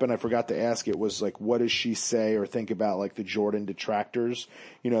queued up and I forgot to ask it was like, what does she say or think about like the Jordan detractors?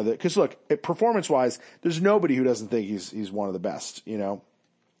 Because look, performance-wise, there's nobody who doesn't think he's one of the best,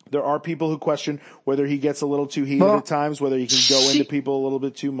 There are people who question whether he gets a little too heated at times, whether he can go into people a little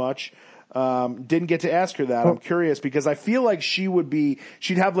bit too much. Didn't get to ask her that. I'm curious because I feel like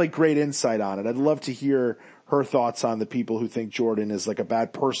she'd have like great insight on it. I'd love to hear her thoughts on the people who think Jordan is like a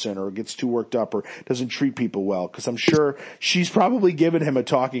bad person or gets too worked up or doesn't treat people well. Cause I'm sure she's probably given him a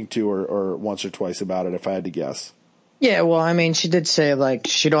talking to or once or twice about it, if I had to guess. Yeah. Well, I mean, she did say like,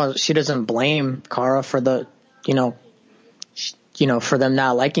 she doesn't blame Cara for the, for them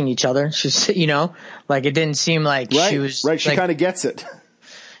not liking each other. She's, like it didn't seem like she was right. She like, kind of gets it.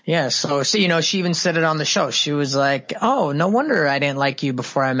 Yeah. So, she even said it on the show. She was like, oh, no wonder I didn't like you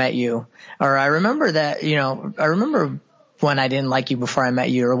before I met you. Or I remember that, I remember when I didn't like you before I met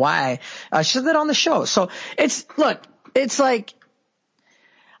you or why. She said that on the show. So it's like,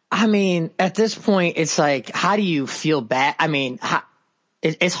 I mean, at this point, it's like, how do you feel bad? I mean,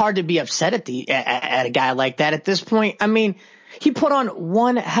 it's hard to be upset at a guy like that at this point. I mean, he put on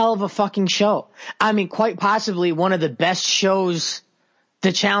one hell of a fucking show. I mean, quite possibly one of the best shows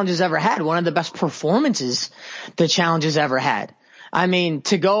the Challenge has ever had, one of the best performances the Challenge has ever had. I mean,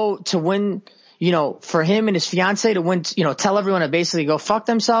 to win, for him and his fiance to win, tell everyone to basically go fuck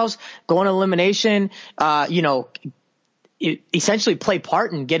themselves, go on elimination, essentially play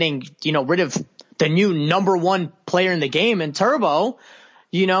part in getting, rid of the new number one player in the game in Turbo,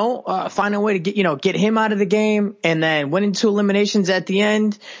 find a way to get him out of the game and then winning 2 eliminations at the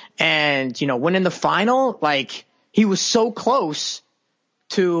end and, winning the final. Like, he was so close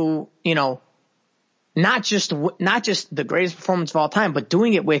to, not just the greatest performance of all time, but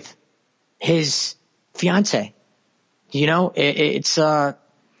doing it with his fiance. It's say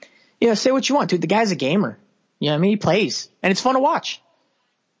what you want, dude. The guy's a gamer. He plays and it's fun to watch.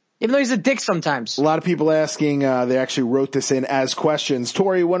 Even though he's a dick sometimes. A lot of people asking, they actually wrote this in as questions.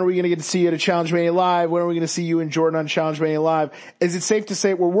 Tori, when are we going to get to see you at a Challenge Mania Live? When are we going to see you and Jordan on Challenge Mania Live? Is it safe to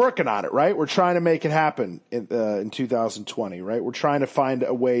say we're working on it, right? We're trying to make it happen in 2020, right? We're trying to find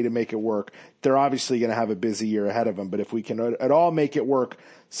a way to make it work. They're obviously going to have a busy year ahead of them, but if we can at all make it work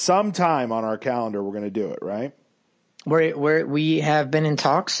sometime on our calendar, we're going to do it, right? We have been in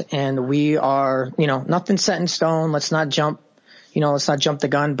talks and we are, nothing's set in stone. Let's not jump the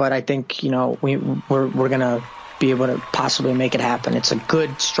gun, but I think, we're going to be able to possibly make it happen. It's a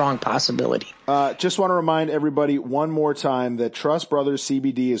good, strong possibility. Just want to remind everybody one more time that Trust Brothers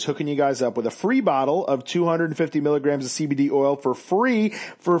CBD is hooking you guys up with a free bottle of 250 milligrams of CBD oil for free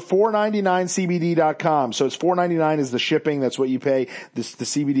for $4.99cbd.com. So it's $4.99 is the shipping. That's what you pay. The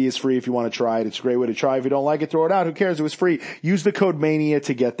CBD is free if you want to try it. It's a great way to try. If you don't like it, throw it out. Who cares? It was free. Use the code MANIA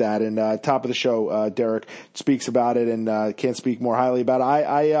to get that. And top of the show, Derek speaks about it and can't speak more highly about it.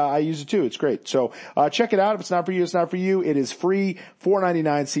 I use it too. It's great. So check it out. If it's not for you, it's not for you. It is free.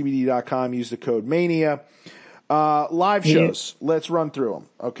 $4.99cbd.com. Use the code MANIA. Live shows. Let's run through them.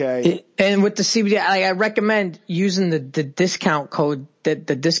 Okay. And with the CBD, I recommend using the discount code, the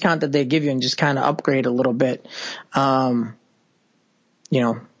discount that they give you, and just kind of upgrade a little bit. So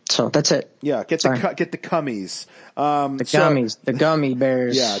that's it. Yeah. Get the cummies. The gummy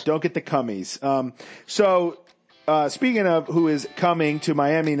bears. Yeah. Don't get the cummies. Speaking of who is coming to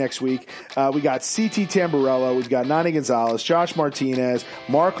Miami next week, we got CT Tamburello, we've got Nani Gonzalez, Josh Martinez,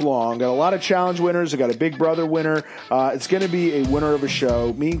 Mark Long, got a lot of challenge winners, we got a Big Brother winner. It's going to be a winner of a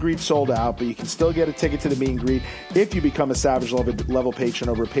show. Meet and greet sold out, but you can still get a ticket to the meet and greet if you become a Savage level patron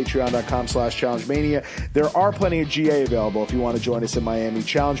over at patreon.com/challengemania. There are plenty of GA available if you want to join us in Miami.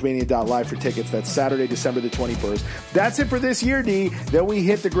 Challengemania.live for tickets. That's Saturday, December the 21st. That's it for this year, D. Then we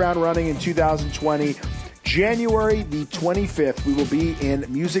hit the ground running in 2020. January the 25th, we will be in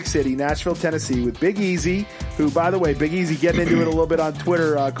Music City, Nashville, Tennessee, with Big Easy, who, by the way, Big Easy getting into it a little bit on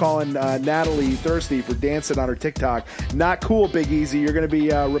Twitter, calling Natalie thirsty for dancing on her TikTok. Not cool, Big Easy. You're going to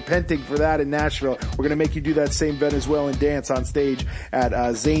be repenting for that in Nashville. We're going to make you do that same Venezuelan dance on stage at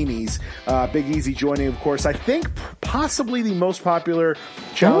Zanies. Big Easy joining, of course, I think possibly the most popular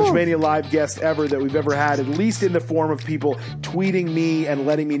Challenge Mania Live guest ever that we've ever had, at least in the form of people tweeting me and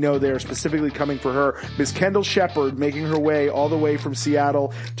letting me know they're specifically coming for her. Miss Kendall Shepard making her way all the way from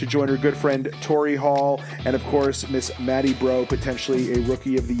Seattle to join her good friend Tori Hall, and of course Miss Maddie Bro, potentially a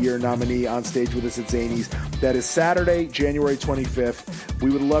Rookie of the Year nominee, on stage with us at Zanies. That is Saturday, January 25th.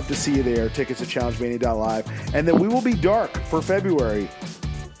 We would love to see you there. Tickets at challengemania.live. And then we will be dark for February.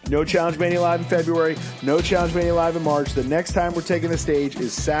 No Challenge Mania Live in February. No Challenge Mania Live in March. The next time we're taking the stage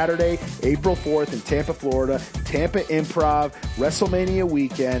is Saturday, April 4th in Tampa, Florida. Tampa Improv, WrestleMania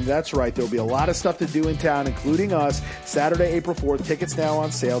weekend. That's right. There'll be a lot of stuff to do in town, including us. Saturday, April 4th. Tickets now on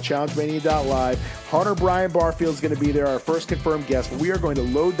sale. ChallengeMania.live. Hunter Brian Barfield's going to be there, our first confirmed guest. But we are going to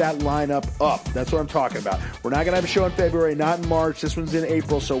load that lineup up. That's what I'm talking about. We're not going to have a show in February, not in March. This one's in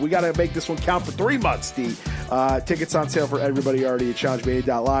April, so we got to make this one count for 3 months, D. Tickets on sale for everybody already at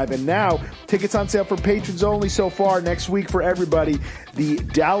ChallengeMania.live. live. And now, tickets on sale for patrons only so far. Next week for everybody, the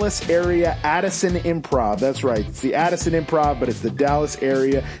Dallas area Addison Improv. That's right. It's the Addison Improv, but it's the Dallas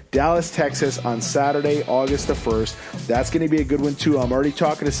area, Dallas, Texas, on Saturday, August the 1st. That's going to be a good one, too. I'm already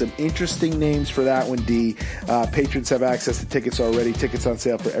talking to some interesting names for that one, D. Patrons have access to tickets already. Tickets on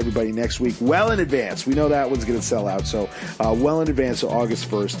sale for everybody next week. Well in advance. We know that one's going to sell out. So well in advance, so August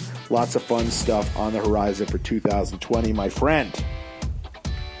 1st. Lots of fun stuff on the horizon for 2020, my friend.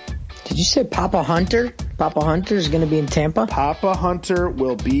 Did you say Papa Hunter? Papa Hunter is going to be in Tampa? Papa Hunter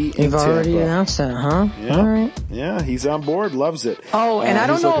will be in Tampa. You've already announced that, huh? Yeah. All right. Yeah, he's on board. Loves it. Oh, and I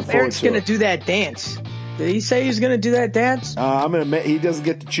don't know if Eric's going to do that dance. Did he say he's going to do that dance? He doesn't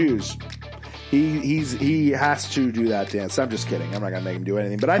get to choose. He has to do that dance. I'm just kidding. I'm not going to make him do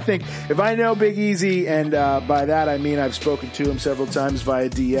anything. But I think if I know Big Easy, and by that I mean I've spoken to him several times via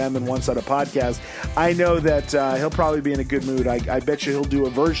DM and once on a podcast, I know that he'll probably be in a good mood. I bet you he'll do a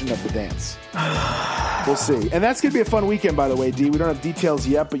version of the dance. We'll see. And that's going to be a fun weekend, by the way, D. We don't have details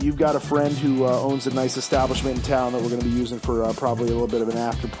yet, but you've got a friend who owns a nice establishment in town that we're going to be using for probably a little bit of an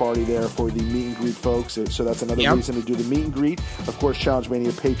after party there for the meet and greet folks. So that's another reason to do the meet and greet. Of course, Challenge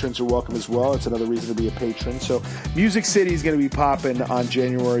Mania patrons are welcome as well. It's another reason to be a patron. So Music City is going to be popping on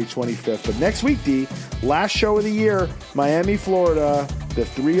January 25th. But next week, D, last show of the year, Miami, Florida, the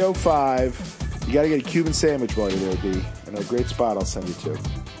 305. You got to get a Cuban sandwich while you're there, D. And a great spot I'll send you to.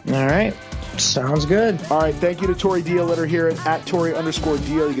 All right. Sounds good. All right. Thank you to Tori Deal. Let her hear it at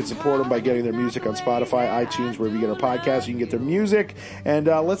Tori_Deal. You can support them by getting their music on Spotify, iTunes, wherever you get our podcasts. You can get their music. And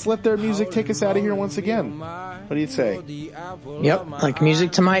let's let their music take us out of here once again. What do you say? Yep. Like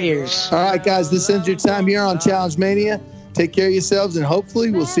music to my ears. All right, guys. This ends your time here on Challenge Mania. Take care of yourselves, and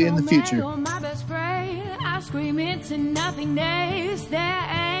hopefully we'll see you in the future. You're my best friend. I scream into nothingness. There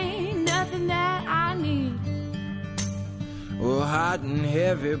ain't nothing that I need. Oh, hot and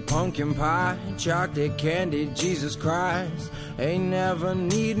heavy pumpkin pie, chocolate candy, Jesus Christ, ain't never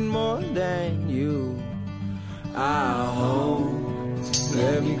needing more than you. I hope,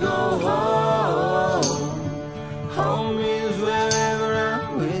 let me go home. Home is wherever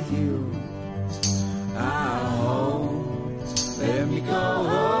I'm with you. I hope, let me go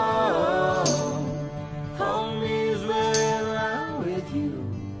home. Home is wherever I'm with you.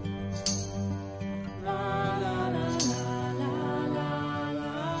 La la la la la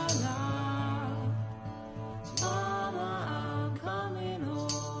la la. Mama, I'm coming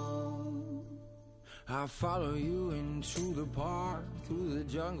home. I'll follow you into the park, through the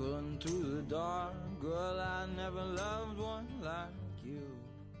jungle and through the dark. Girl, I never loved one like you.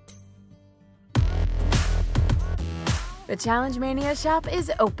 The Challenge Mania shop is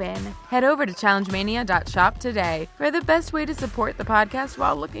open. Head over to challengemania.shop today for the best way to support the podcast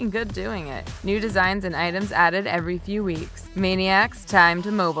while looking good doing it. New designs and items added every few weeks. Maniacs, time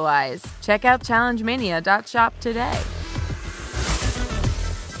to mobilize. Check out challengemania.shop today.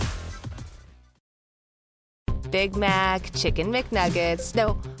 Big Mac, Chicken McNuggets,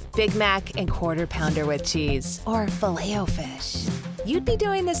 no, Big Mac and Quarter Pounder with cheese, or Filet-O-Fish. You'd be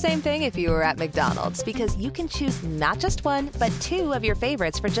doing the same thing if you were at McDonald's, because you can choose not just one, but two of your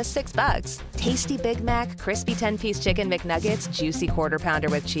favorites for just $6. Tasty Big Mac, crispy 10-piece Chicken McNuggets, juicy Quarter Pounder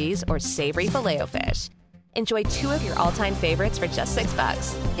with cheese, or savory Filet-O-Fish. Enjoy two of your all-time favorites for just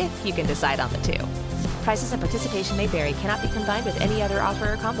 $6, if you can decide on the two. Prices and participation may vary. Cannot be combined with any other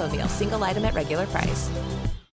offer or combo meal. Single item at regular price.